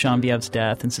memory of Genevieve's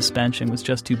death and suspension was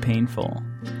just too painful.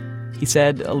 He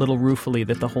said, a little ruefully,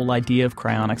 that the whole idea of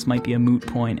cryonics might be a moot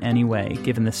point anyway,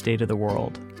 given the state of the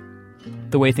world.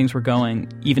 The way things were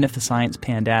going, even if the science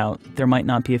panned out, there might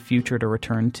not be a future to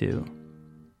return to.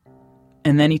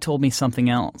 And then he told me something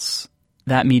else.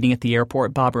 That meeting at the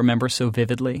airport Bob remembers so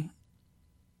vividly.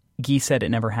 Guy said it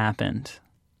never happened.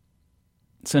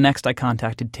 So next I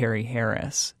contacted Terry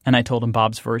Harris, and I told him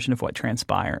Bob's version of what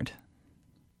transpired.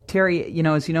 Terry,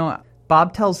 as you know,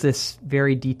 Bob tells this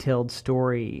very detailed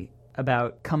story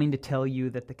about coming to tell you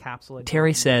that the capsule...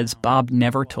 Terry says Bob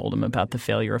never told him about the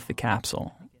failure of the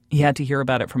capsule. He had to hear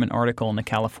about it from an article in the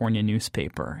California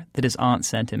newspaper that his aunt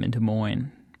sent him in Des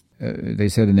Moines. They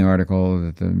said in the article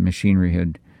that the machinery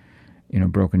had,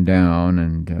 broken down,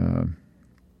 and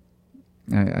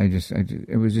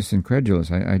it was just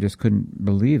incredulous. I just couldn't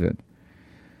believe it.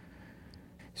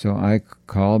 So I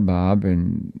called Bob,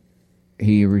 and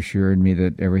he assured me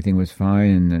that everything was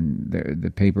fine, and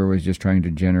the paper was just trying to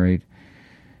generate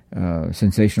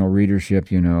sensational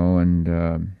readership,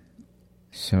 and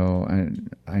so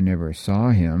I never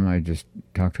saw him. I just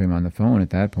talked to him on the phone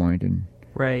at that point. And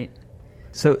Right.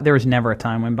 So there was never a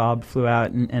time when Bob flew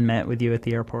out and met with you at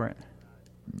the airport?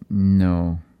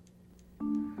 No.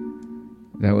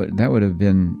 That would have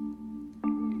been,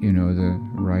 the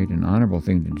right and honorable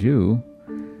thing to do,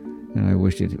 and I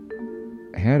wished it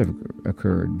had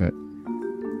occurred, but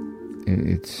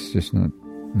it's just not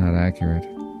accurate.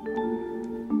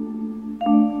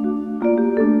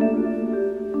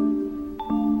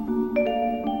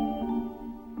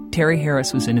 Terry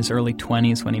Harris was in his early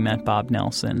 20s when he met Bob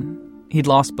Nelson. He'd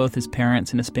lost both his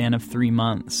parents in a span of 3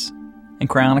 months, and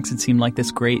cryonics had seemed like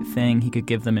this great thing he could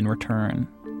give them in return.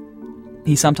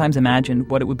 He sometimes imagined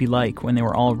what it would be like when they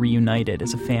were all reunited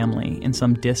as a family in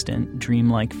some distant,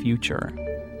 dreamlike future.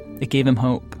 It gave him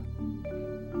hope.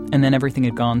 And then everything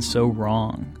had gone so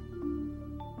wrong.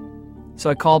 So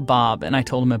I called Bob and I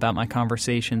told him about my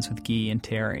conversations with Guy and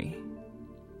Terry.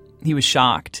 He was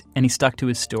shocked, and he stuck to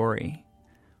his story.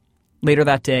 Later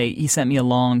that day, he sent me a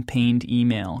long, pained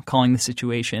email calling the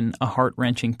situation a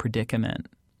heart-wrenching predicament.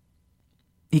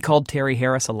 He called Terry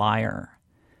Harris a liar.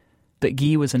 But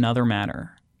Guy was another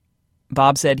matter.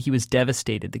 Bob said he was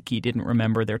devastated that Guy didn't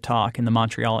remember their talk in the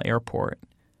Montreal airport.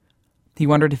 He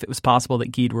wondered if it was possible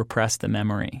that Guy'd repressed the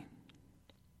memory.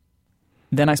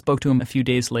 Then I spoke to him a few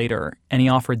days later, and he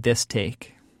offered this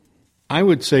take. I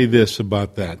would say this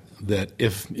about that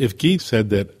if Guy said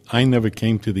that I never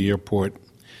came to the airport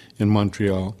in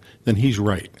Montreal, then he's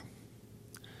right.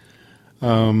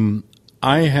 I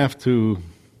have to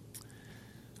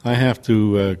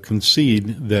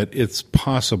concede that it's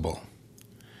possible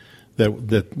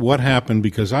that what happened,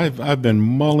 because I've been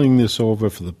mulling this over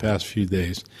for the past few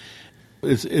days.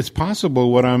 It's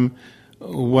possible what I'm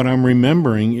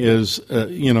remembering is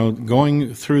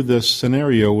going through this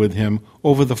scenario with him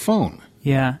over the phone.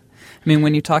 Yeah. I mean,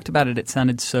 when you talked about it, it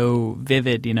sounded so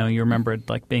vivid. You remembered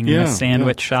like being in a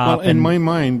sandwich shop. Well, in my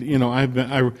mind,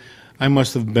 I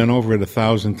must have been over it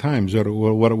 1,000 times.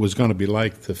 What it was going to be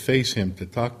like to face him, to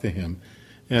talk to him,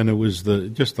 and it was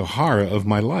just the horror of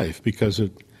my life because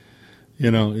it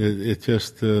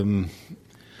just.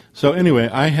 So anyway,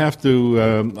 I have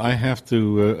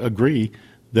to agree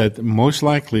that most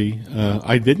likely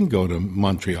I didn't go to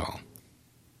Montreal.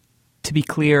 To be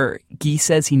clear, Guy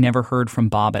says he never heard from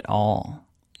Bob at all.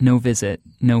 No visit,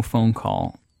 no phone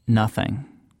call, nothing.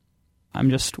 I'm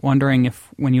just wondering if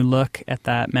when you look at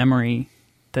that memory,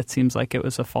 that seems like it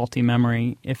was a faulty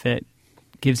memory, if it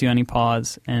gives you any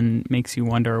pause and makes you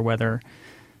wonder whether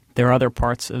there are other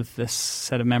parts of this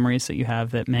set of memories that you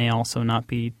have that may also not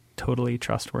be totally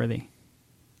trustworthy.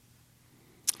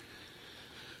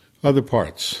 Other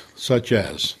parts, such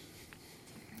as?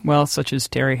 Well, such as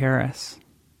Terry Harris.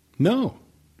 No.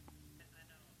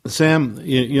 Sam,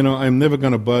 you know, I'm never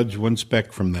going to budge one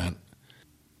speck from that.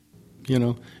 You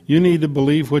know, you need to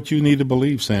believe what you need to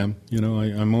believe, Sam. You know,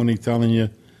 I'm only telling you,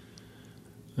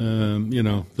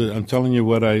 I'm telling you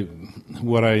what I,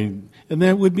 and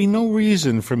there would be no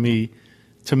reason for me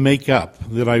to make up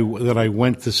that I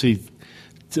went to see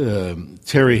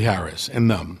Terry Harris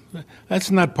and them. That's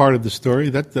not part of the story.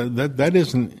 That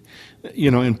isn't,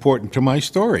 important to my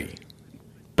story.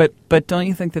 But don't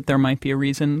you think that there might be a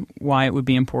reason why it would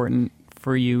be important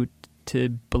for you to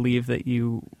believe that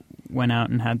you went out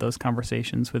and had those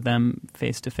conversations with them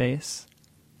face to face?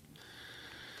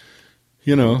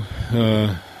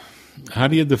 How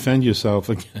do you defend yourself?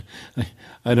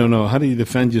 I don't know. How do you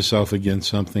defend yourself against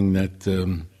something that,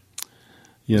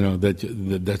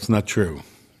 that's not true?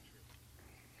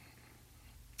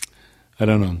 I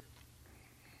don't know.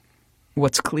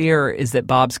 What's clear is that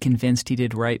Bob's convinced he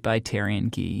did right by Terry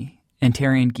and Guy, and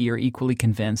Terry and Guy are equally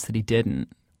convinced that he didn't.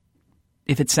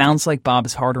 If it sounds like Bob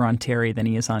is harder on Terry than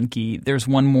he is on Guy, there's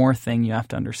one more thing you have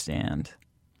to understand.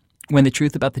 When the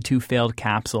truth about the 2 failed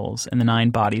capsules and the 9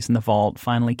 bodies in the vault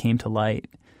finally came to light,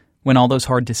 when all those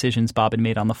hard decisions Bob had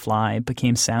made on the fly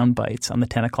became sound bites on the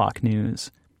 10 o'clock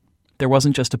news, there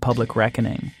wasn't just a public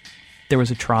reckoning. There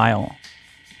was a trial.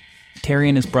 Terry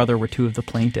and his brother were 2 of the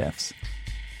plaintiffs,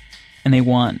 and they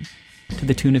won, to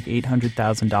the tune of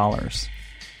 $800,000.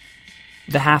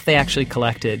 The half they actually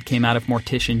collected came out of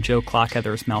mortician Joe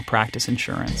Clockheather's malpractice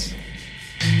insurance.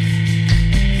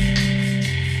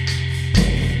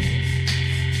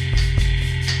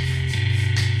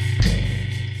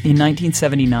 In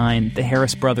 1979, the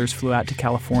Harris brothers flew out to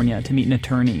California to meet an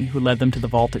attorney who led them to the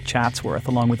vault at Chatsworth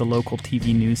along with a local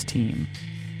TV news team.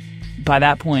 By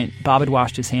that point, Bob had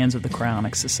washed his hands of the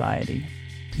Cryonics Society.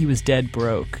 He was dead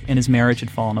broke, and his marriage had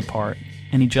fallen apart,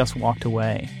 and he just walked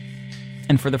away.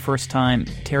 And for the first time,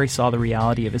 Terry saw the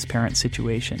reality of his parents'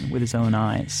 situation with his own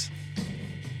eyes.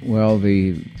 Well,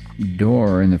 the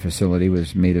door in the facility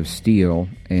was made of steel,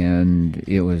 and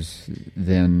it was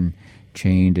then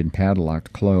chained and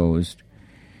padlocked closed.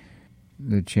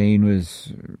 The chain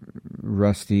was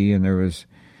rusty, and there was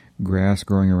grass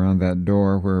growing around that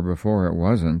door where before it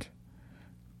wasn't.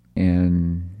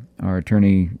 And our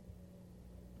attorney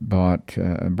brought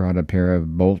a pair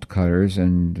of bolt cutters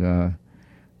and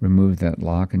removed that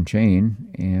lock and chain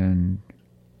and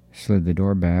slid the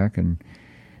door back, and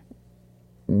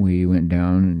we went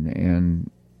down, and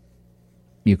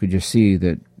you could just see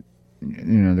that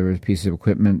there was pieces of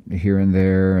equipment here and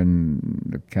there, and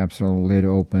the capsule lid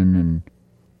open, and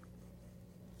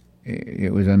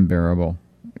it was unbearable,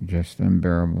 just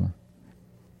unbearable.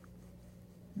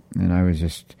 And I was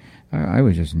just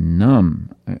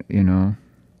numb,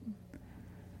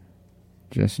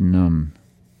 just numb.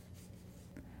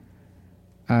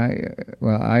 I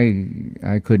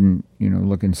couldn't,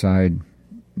 look inside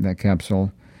that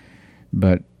capsule,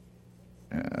 but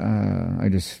I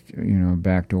just,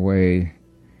 backed away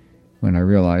when I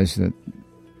realized that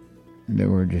there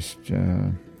were just,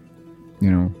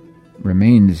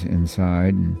 remains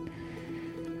inside, and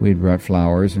we'd brought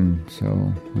flowers, and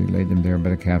so we laid them there by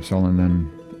the capsule, and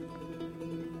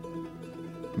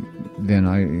then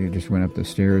I just went up the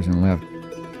stairs and left.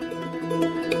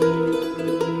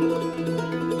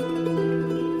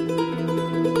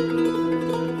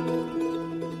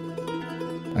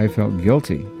 I felt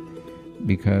guilty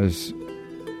because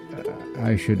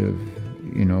I should have,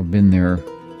 been there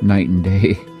night and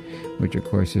day, which of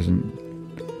course isn't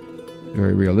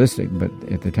very realistic, but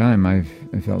at the time I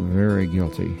felt very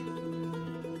guilty.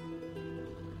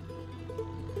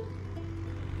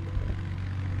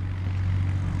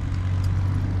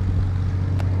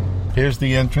 Here's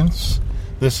the entrance.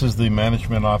 This is the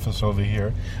management office over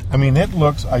here. I mean, it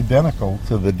looks identical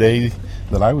to the day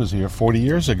that I was here 40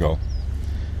 years ago.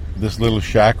 This little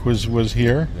shack was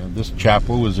here. This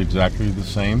chapel was exactly the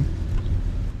same.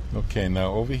 Okay,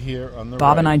 now over here on the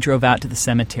Bob right, and I drove out to the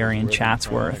cemetery in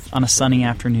Chatsworth on a sunny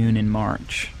afternoon in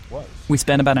March. We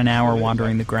spent about an hour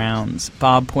wandering the grounds,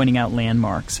 Bob pointing out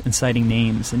landmarks and citing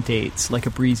names and dates like a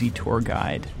breezy tour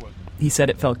guide. He said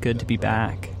it felt good to be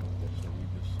back.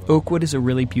 Oakwood is a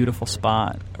really beautiful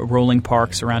spot, a rolling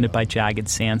park surrounded by jagged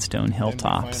sandstone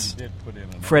hilltops.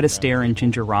 Fred Astaire and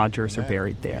Ginger Rogers are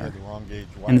buried there,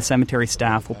 and the cemetery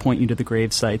staff will point you to the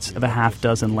grave sites of a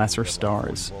half-dozen lesser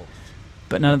stars.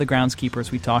 But none of the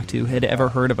groundskeepers we talked to had ever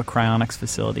heard of a cryonics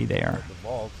facility there.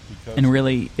 And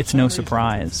really, it's no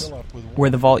surprise. Where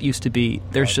the vault used to be,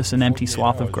 there's just an empty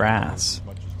swath of grass.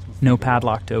 No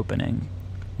padlocked opening.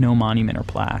 No monument or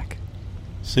plaque.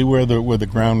 See where the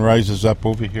ground rises up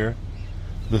over here?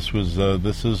 This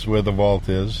is where the vault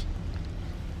is.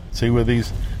 See where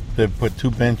they've put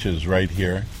 2 benches right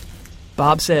here.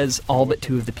 Bob says all but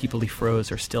 2 of the people he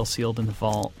froze are still sealed in the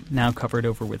vault, now covered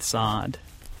over with sod.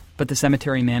 But the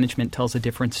cemetery management tells a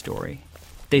different story.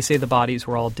 They say the bodies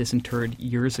were all disinterred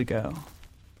years ago,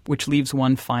 which leaves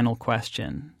one final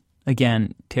question.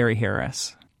 Again, Terry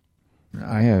Harris.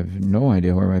 I have no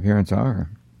idea where my parents are.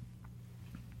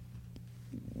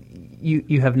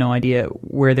 You have no idea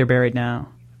where they're buried now?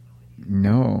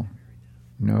 No.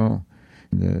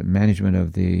 The management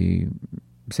of the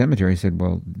cemetery said,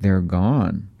 well, they're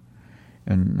gone.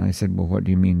 And I said, well, what do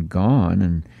you mean gone?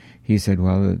 And he said,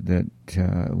 well, that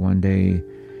one day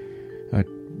a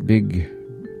big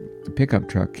pickup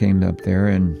truck came up there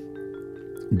and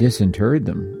disinterred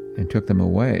them and took them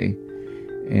away.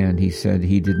 And he said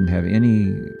he didn't have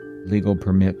any legal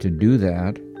permit to do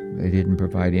that. They didn't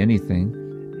provide anything.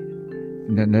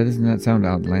 Doesn't that sound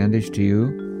outlandish to you?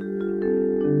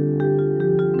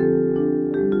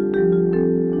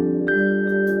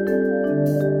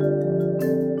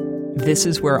 This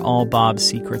is where all Bob's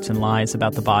secrets and lies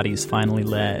about the bodies finally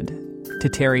led. To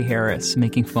Terry Harris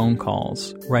making phone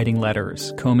calls, writing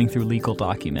letters, combing through legal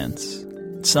documents.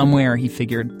 Somewhere, he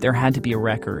figured, there had to be a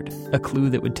record, a clue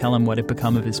that would tell him what had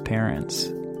become of his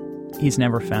parents. He's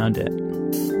never found it.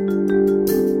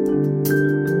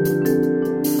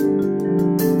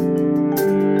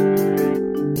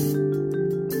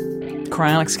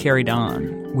 Cryonics carried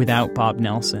on without Bob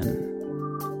Nelson.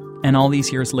 And all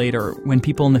these years later, when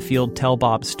people in the field tell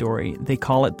Bob's story, they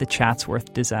call it the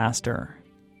Chatsworth disaster.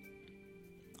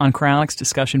 On Cryonics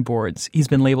discussion boards, he's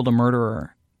been labeled a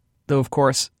murderer, though of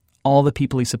course, all the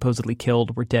people he supposedly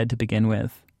killed were dead to begin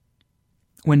with.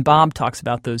 When Bob talks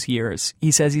about those years, he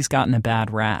says he's gotten a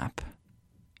bad rap.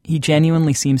 He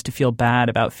genuinely seems to feel bad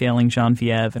about failing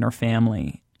Genevieve and her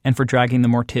family, and for dragging the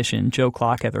mortician, Joe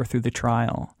Clockether, through the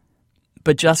trial.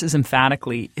 But just as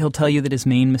emphatically, he'll tell you that his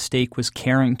main mistake was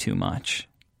caring too much,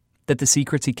 that the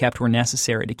secrets he kept were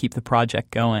necessary to keep the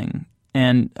project going,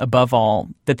 and, above all,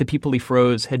 that the people he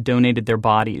froze had donated their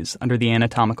bodies under the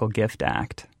Anatomical Gift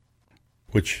Act.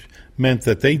 Which meant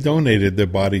that they donated their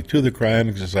body to the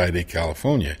Cryonic Society of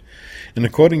California. And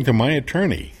according to my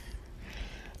attorney,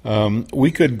 we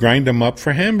could grind them up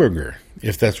for hamburger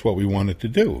if that's what we wanted to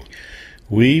do.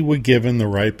 We were given the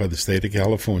right by the state of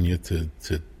California to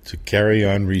carry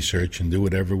on research and do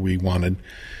whatever we wanted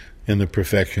in the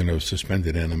perfection of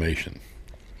suspended animation.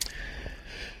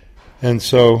 And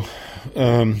so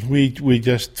we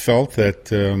just felt that,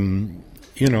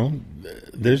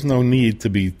 there's no need to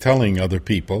be telling other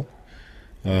people.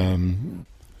 I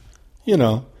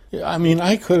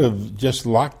could have just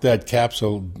locked that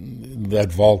capsule,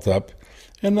 that vault up,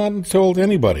 and not told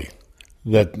anybody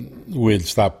that we'd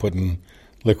stopped putting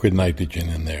liquid nitrogen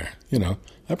in there.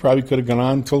 I probably could have gone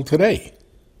on until today.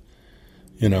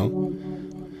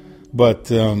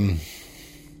 But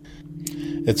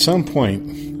at some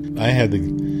point, I had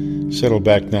to settle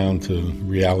back down to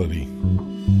reality.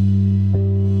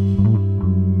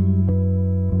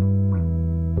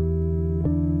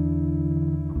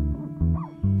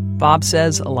 Bob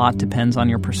says a lot depends on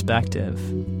your perspective.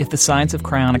 If the science of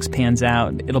cryonics pans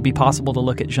out, it'll be possible to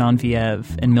look at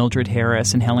Genevieve and Mildred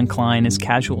Harris and Helen Klein as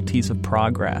casualties of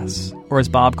progress, or as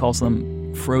Bob calls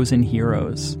them, frozen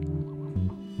heroes.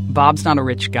 Bob's not a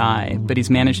rich guy, but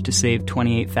he's managed to save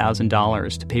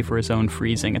 $28,000 to pay for his own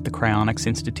freezing at the Cryonics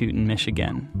Institute in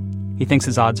Michigan. He thinks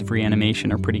his odds of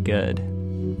reanimation are pretty good.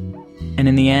 And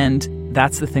in the end,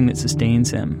 that's the thing that sustains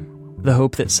him. The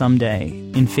hope that someday,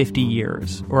 in 50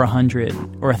 years, or 100,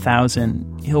 or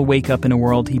 1,000, he'll wake up in a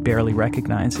world he barely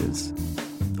recognizes.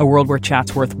 A world where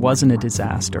Chatsworth wasn't a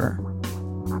disaster,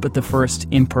 but the first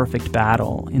imperfect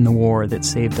battle in the war that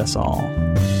saved us all.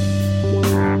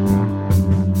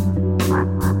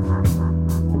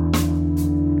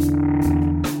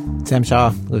 Sam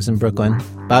Shaw lives in Brooklyn.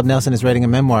 Bob Nelson is writing a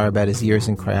memoir about his years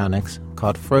in cryonics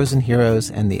called Frozen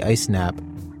Heroes and the Ice Nap.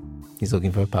 He's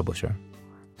looking for a publisher.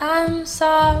 I'm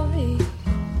sorry,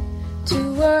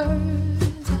 2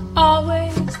 words I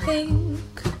always think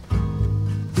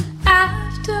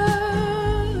after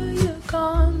you're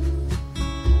gone,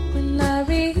 when I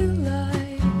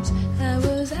realize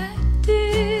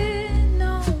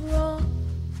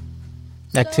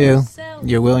Act 2,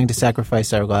 you're willing to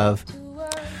sacrifice our love.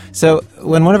 So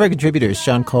when one of our contributors,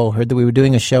 Sean Cole, heard that we were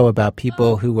doing a show about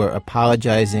people who were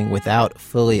apologizing without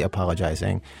fully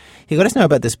apologizing, he let us know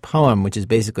about this poem, which is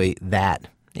basically that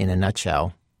in a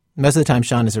nutshell. Most of the time,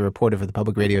 Sean is a reporter for the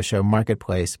public radio show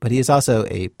Marketplace, but he is also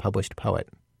a published poet.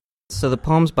 So the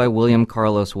poem's by William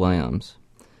Carlos Williams,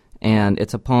 and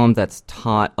it's a poem that's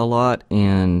taught a lot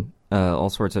in all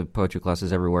sorts of poetry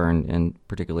classes everywhere, and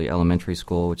particularly elementary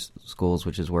schools,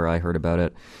 which is where I heard about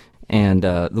it. And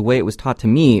the way it was taught to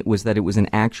me was that it was an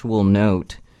actual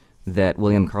note that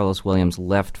William Carlos Williams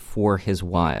left for his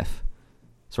wife.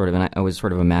 And I always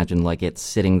sort of imagined like it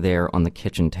sitting there on the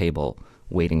kitchen table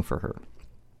waiting for her.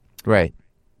 Right.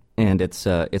 And it's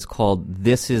called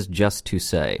 "This Is Just to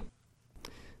Say."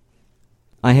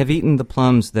 I have eaten the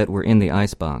plums that were in the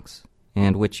icebox,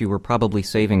 and which you were probably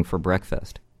saving for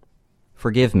breakfast.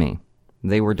 Forgive me,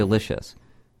 they were delicious,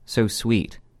 so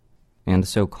sweet, and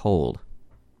so cold.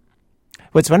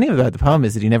 What's funny about the poem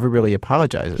is that he never really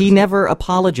apologizes. He never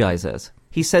apologizes.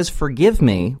 He says, forgive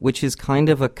me, which is kind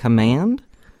of a command.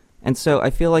 And so I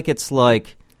feel like it's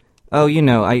like, oh,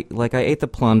 I ate the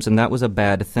plums and that was a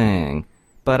bad thing,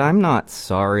 but I'm not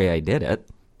sorry I did it,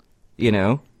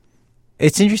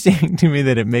 It's interesting to me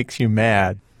that it makes you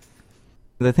mad.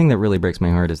 The thing that really breaks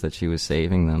my heart is that she was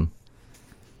saving them.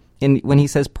 And when he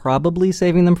says probably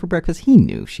saving them for breakfast, he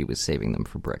knew she was saving them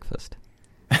for breakfast.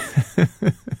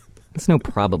 There's no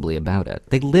probably about it.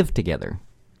 They live together.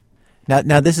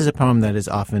 Now this is a poem that is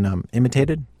often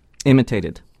imitated?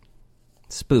 Imitated.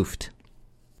 Spoofed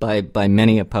by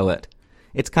many a poet.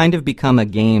 It's kind of become a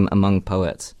game among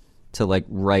poets to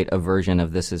write a version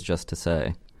of This Is Just to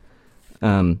Say.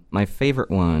 My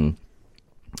favorite one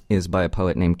is by a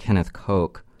poet named Kenneth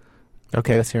Koch.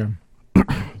 Okay, let's hear him.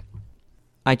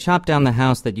 I chopped down the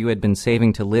house that you had been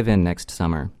saving to live in next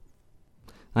summer.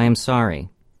 I am sorry,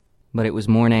 but it was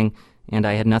morning and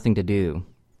I had nothing to do,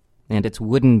 and its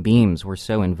wooden beams were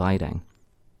so inviting.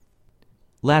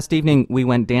 Last evening we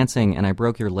went dancing and I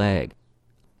broke your leg.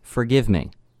 Forgive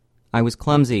me. I was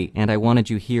clumsy and I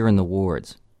wanted you here in the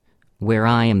wards, where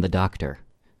I am the doctor.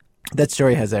 That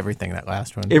story has everything, that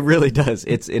last one. It really does.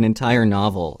 It's an entire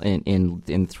novel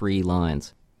in 3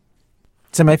 lines.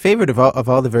 So my favorite of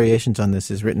all the variations on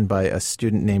this is written by a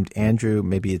student named Andrew,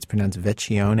 maybe it's pronounced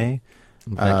Vecchione.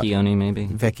 Vecchione, maybe.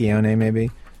 Vecchione,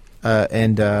 maybe. Could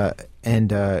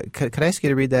I ask you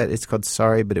to read that? It's called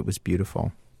Sorry, But It Was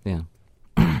Beautiful. Yeah.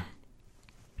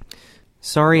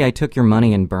 Sorry I took your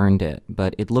money and burned it,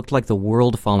 but it looked like the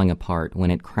world falling apart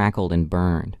when it crackled and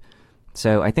burned.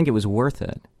 So I think it was worth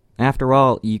it. After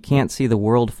all, you can't see the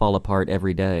world fall apart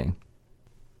every day.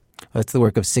 That's the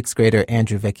work of 6th grader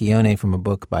Andrew Vecchione from a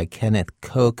book by Kenneth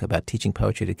Koch about teaching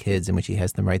poetry to kids, in which he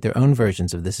has them write their own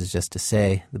versions of This Is Just to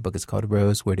Say. The book is called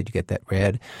Rose, Where Did You Get That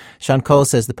Red? Sean Cole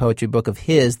says the poetry book of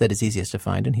his that is easiest to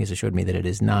find, and he has assured me that it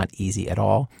is not easy at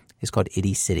all, is called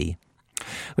Itty City.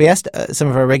 We asked some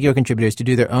of our regular contributors to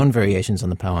do their own variations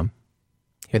on the poem.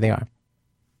 Here they are.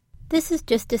 This Is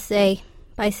Just to Say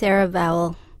by Sarah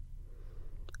Vowell.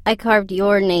 I carved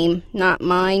your name, not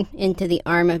mine, into the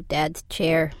arm of Dad's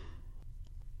chair.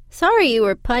 Sorry you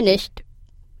were punished,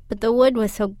 but the wood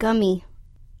was so gummy,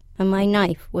 and my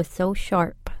knife was so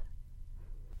sharp.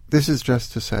 This Is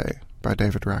Just to Say by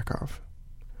David Rakoff.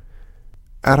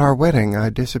 At our wedding, I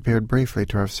disappeared briefly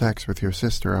to have sex with your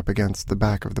sister up against the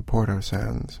back of the Porto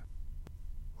Sands.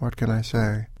 What can I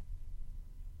say?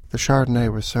 The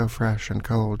Chardonnay was so fresh and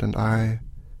cold, and I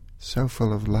so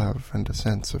full of love and a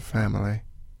sense of family.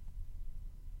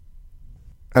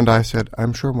 And I said,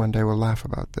 I'm sure one day we'll laugh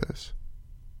about this.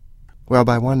 Well,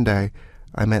 by one day,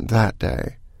 I meant that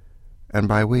day, and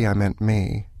by we I meant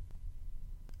me,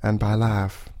 and by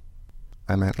laugh,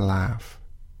 I meant laugh.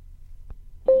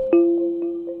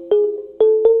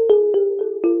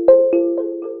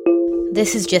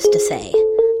 This Is Just to Say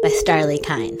by Starlee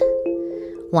Kine.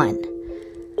 1.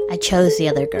 I chose the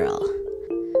other girl.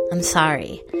 I'm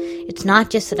sorry. It's not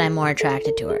just that I'm more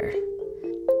attracted to her.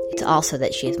 It's also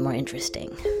that she is more interesting.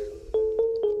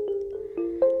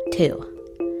 2.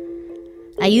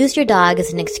 I used your dog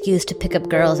as an excuse to pick up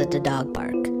girls at the dog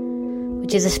park,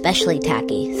 which is especially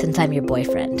tacky since I'm your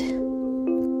boyfriend.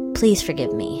 Please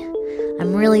forgive me.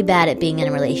 I'm really bad at being in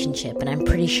a relationship, and I'm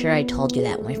pretty sure I told you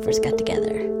that when we first got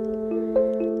together.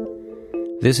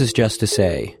 This Is Just to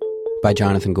Say by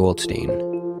Jonathan Goldstein.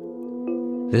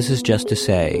 This is just to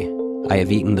say, I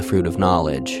have eaten the fruit of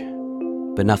knowledge,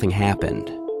 but nothing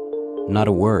happened. Not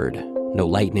a word, no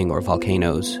lightning or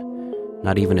volcanoes,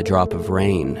 not even a drop of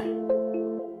rain.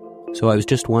 So I was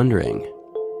just wondering,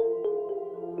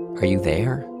 are you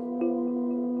there?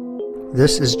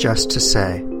 This Is Just to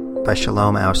Say by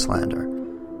Shalom Auslander.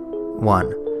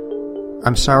 1.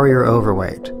 I'm sorry you're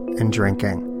overweight and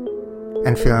drinking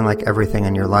and feeling like everything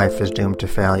in your life is doomed to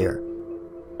failure.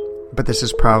 But this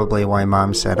is probably why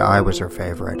Mom said I was her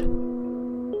favorite.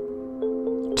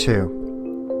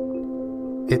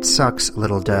 2. It sucks,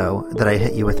 little doe, that I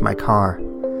hit you with my car.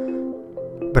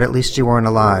 But at least you weren't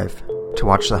alive to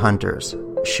watch the hunters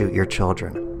shoot your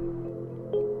children.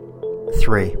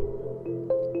 3.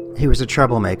 He was a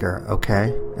troublemaker,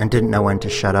 okay, and didn't know when to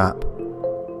shut up.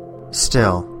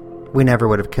 Still, we never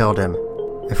would have killed him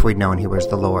if we'd known he was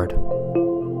the Lord.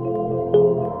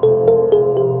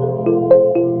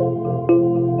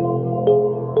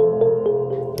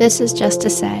 This is Just to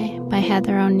Say by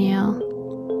Heather O'Neill.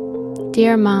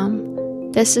 Dear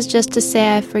Mom, this is just to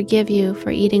say I forgive you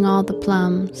for eating all the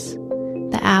plums,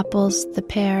 the apples, the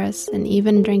pears, and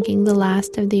even drinking the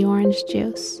last of the orange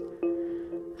juice.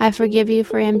 I forgive you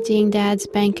for emptying Dad's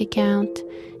bank account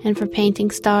and for painting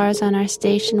stars on our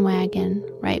station wagon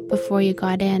right before you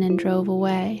got in and drove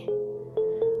away.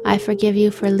 I forgive you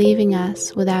for leaving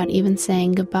us without even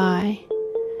saying goodbye.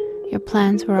 Your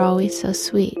plans were always so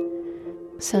sweet,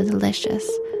 so delicious,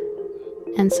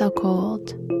 and so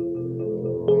cold.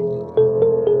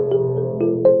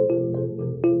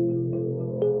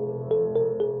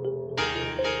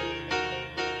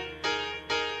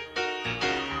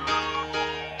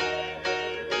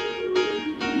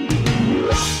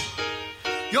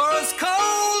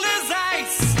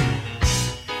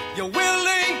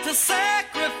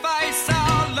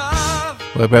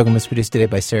 Our program was produced today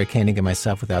by Sarah Koenig and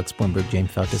myself, with Alex Blumberg, Jane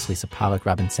Feltus, Lisa Pollack,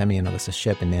 Robin Semmy, Alyssa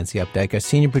Shipp, and Nancy Updike. Our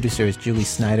senior producer is Julie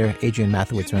Snyder. Adrian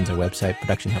Mathewitz runs our website.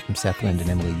 Production help from Seth Lind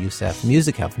and Emily Youssef.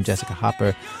 Music help from Jessica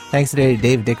Hopper. Thanks today to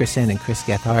Dave Dickerson and Chris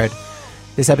Gethard.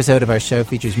 This episode of our show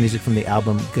features music from the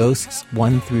album Ghosts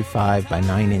 1 through 5 by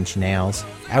 9 Inch Nails.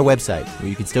 Our website, where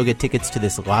you can still get tickets to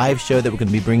this live show that we're going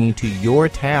to be bringing to your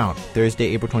town. Thursday,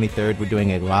 April 23rd, we're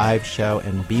doing a live show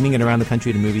and beaming it around the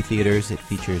country to movie theaters. It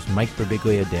features Mike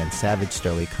Birbiglia, Dan Savage,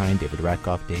 Sterling Kine, David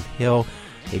Ratkoff, Dave Hill,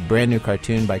 a brand new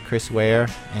cartoon by Chris Ware,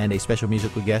 and a special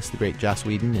musical guest, the great Joss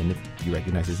Whedon. And if you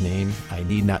recognize his name, I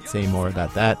need not say more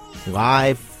about that.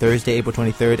 Live Thursday, April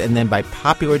 23rd, and then by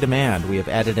popular demand, we have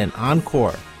added an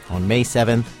encore on May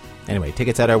 7th. Anyway,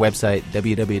 tickets at our website,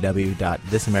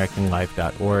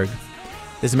 www.thisamericanlife.org.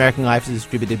 This American Life is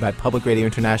distributed by Public Radio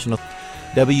International.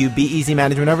 WBEZ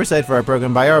Management Oversight for our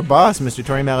program by our boss, Mr.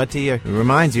 Torrey Malatia, who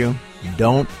reminds you,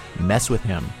 don't mess with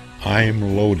him.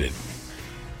 I'm loaded.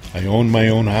 I own my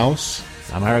own house.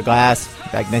 I'm Ira Glass.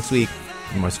 Back next week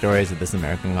with more stories of This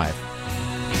American Life.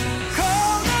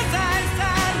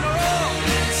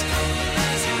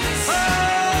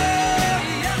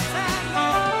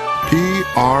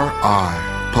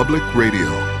 PRI, Public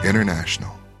Radio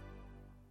International.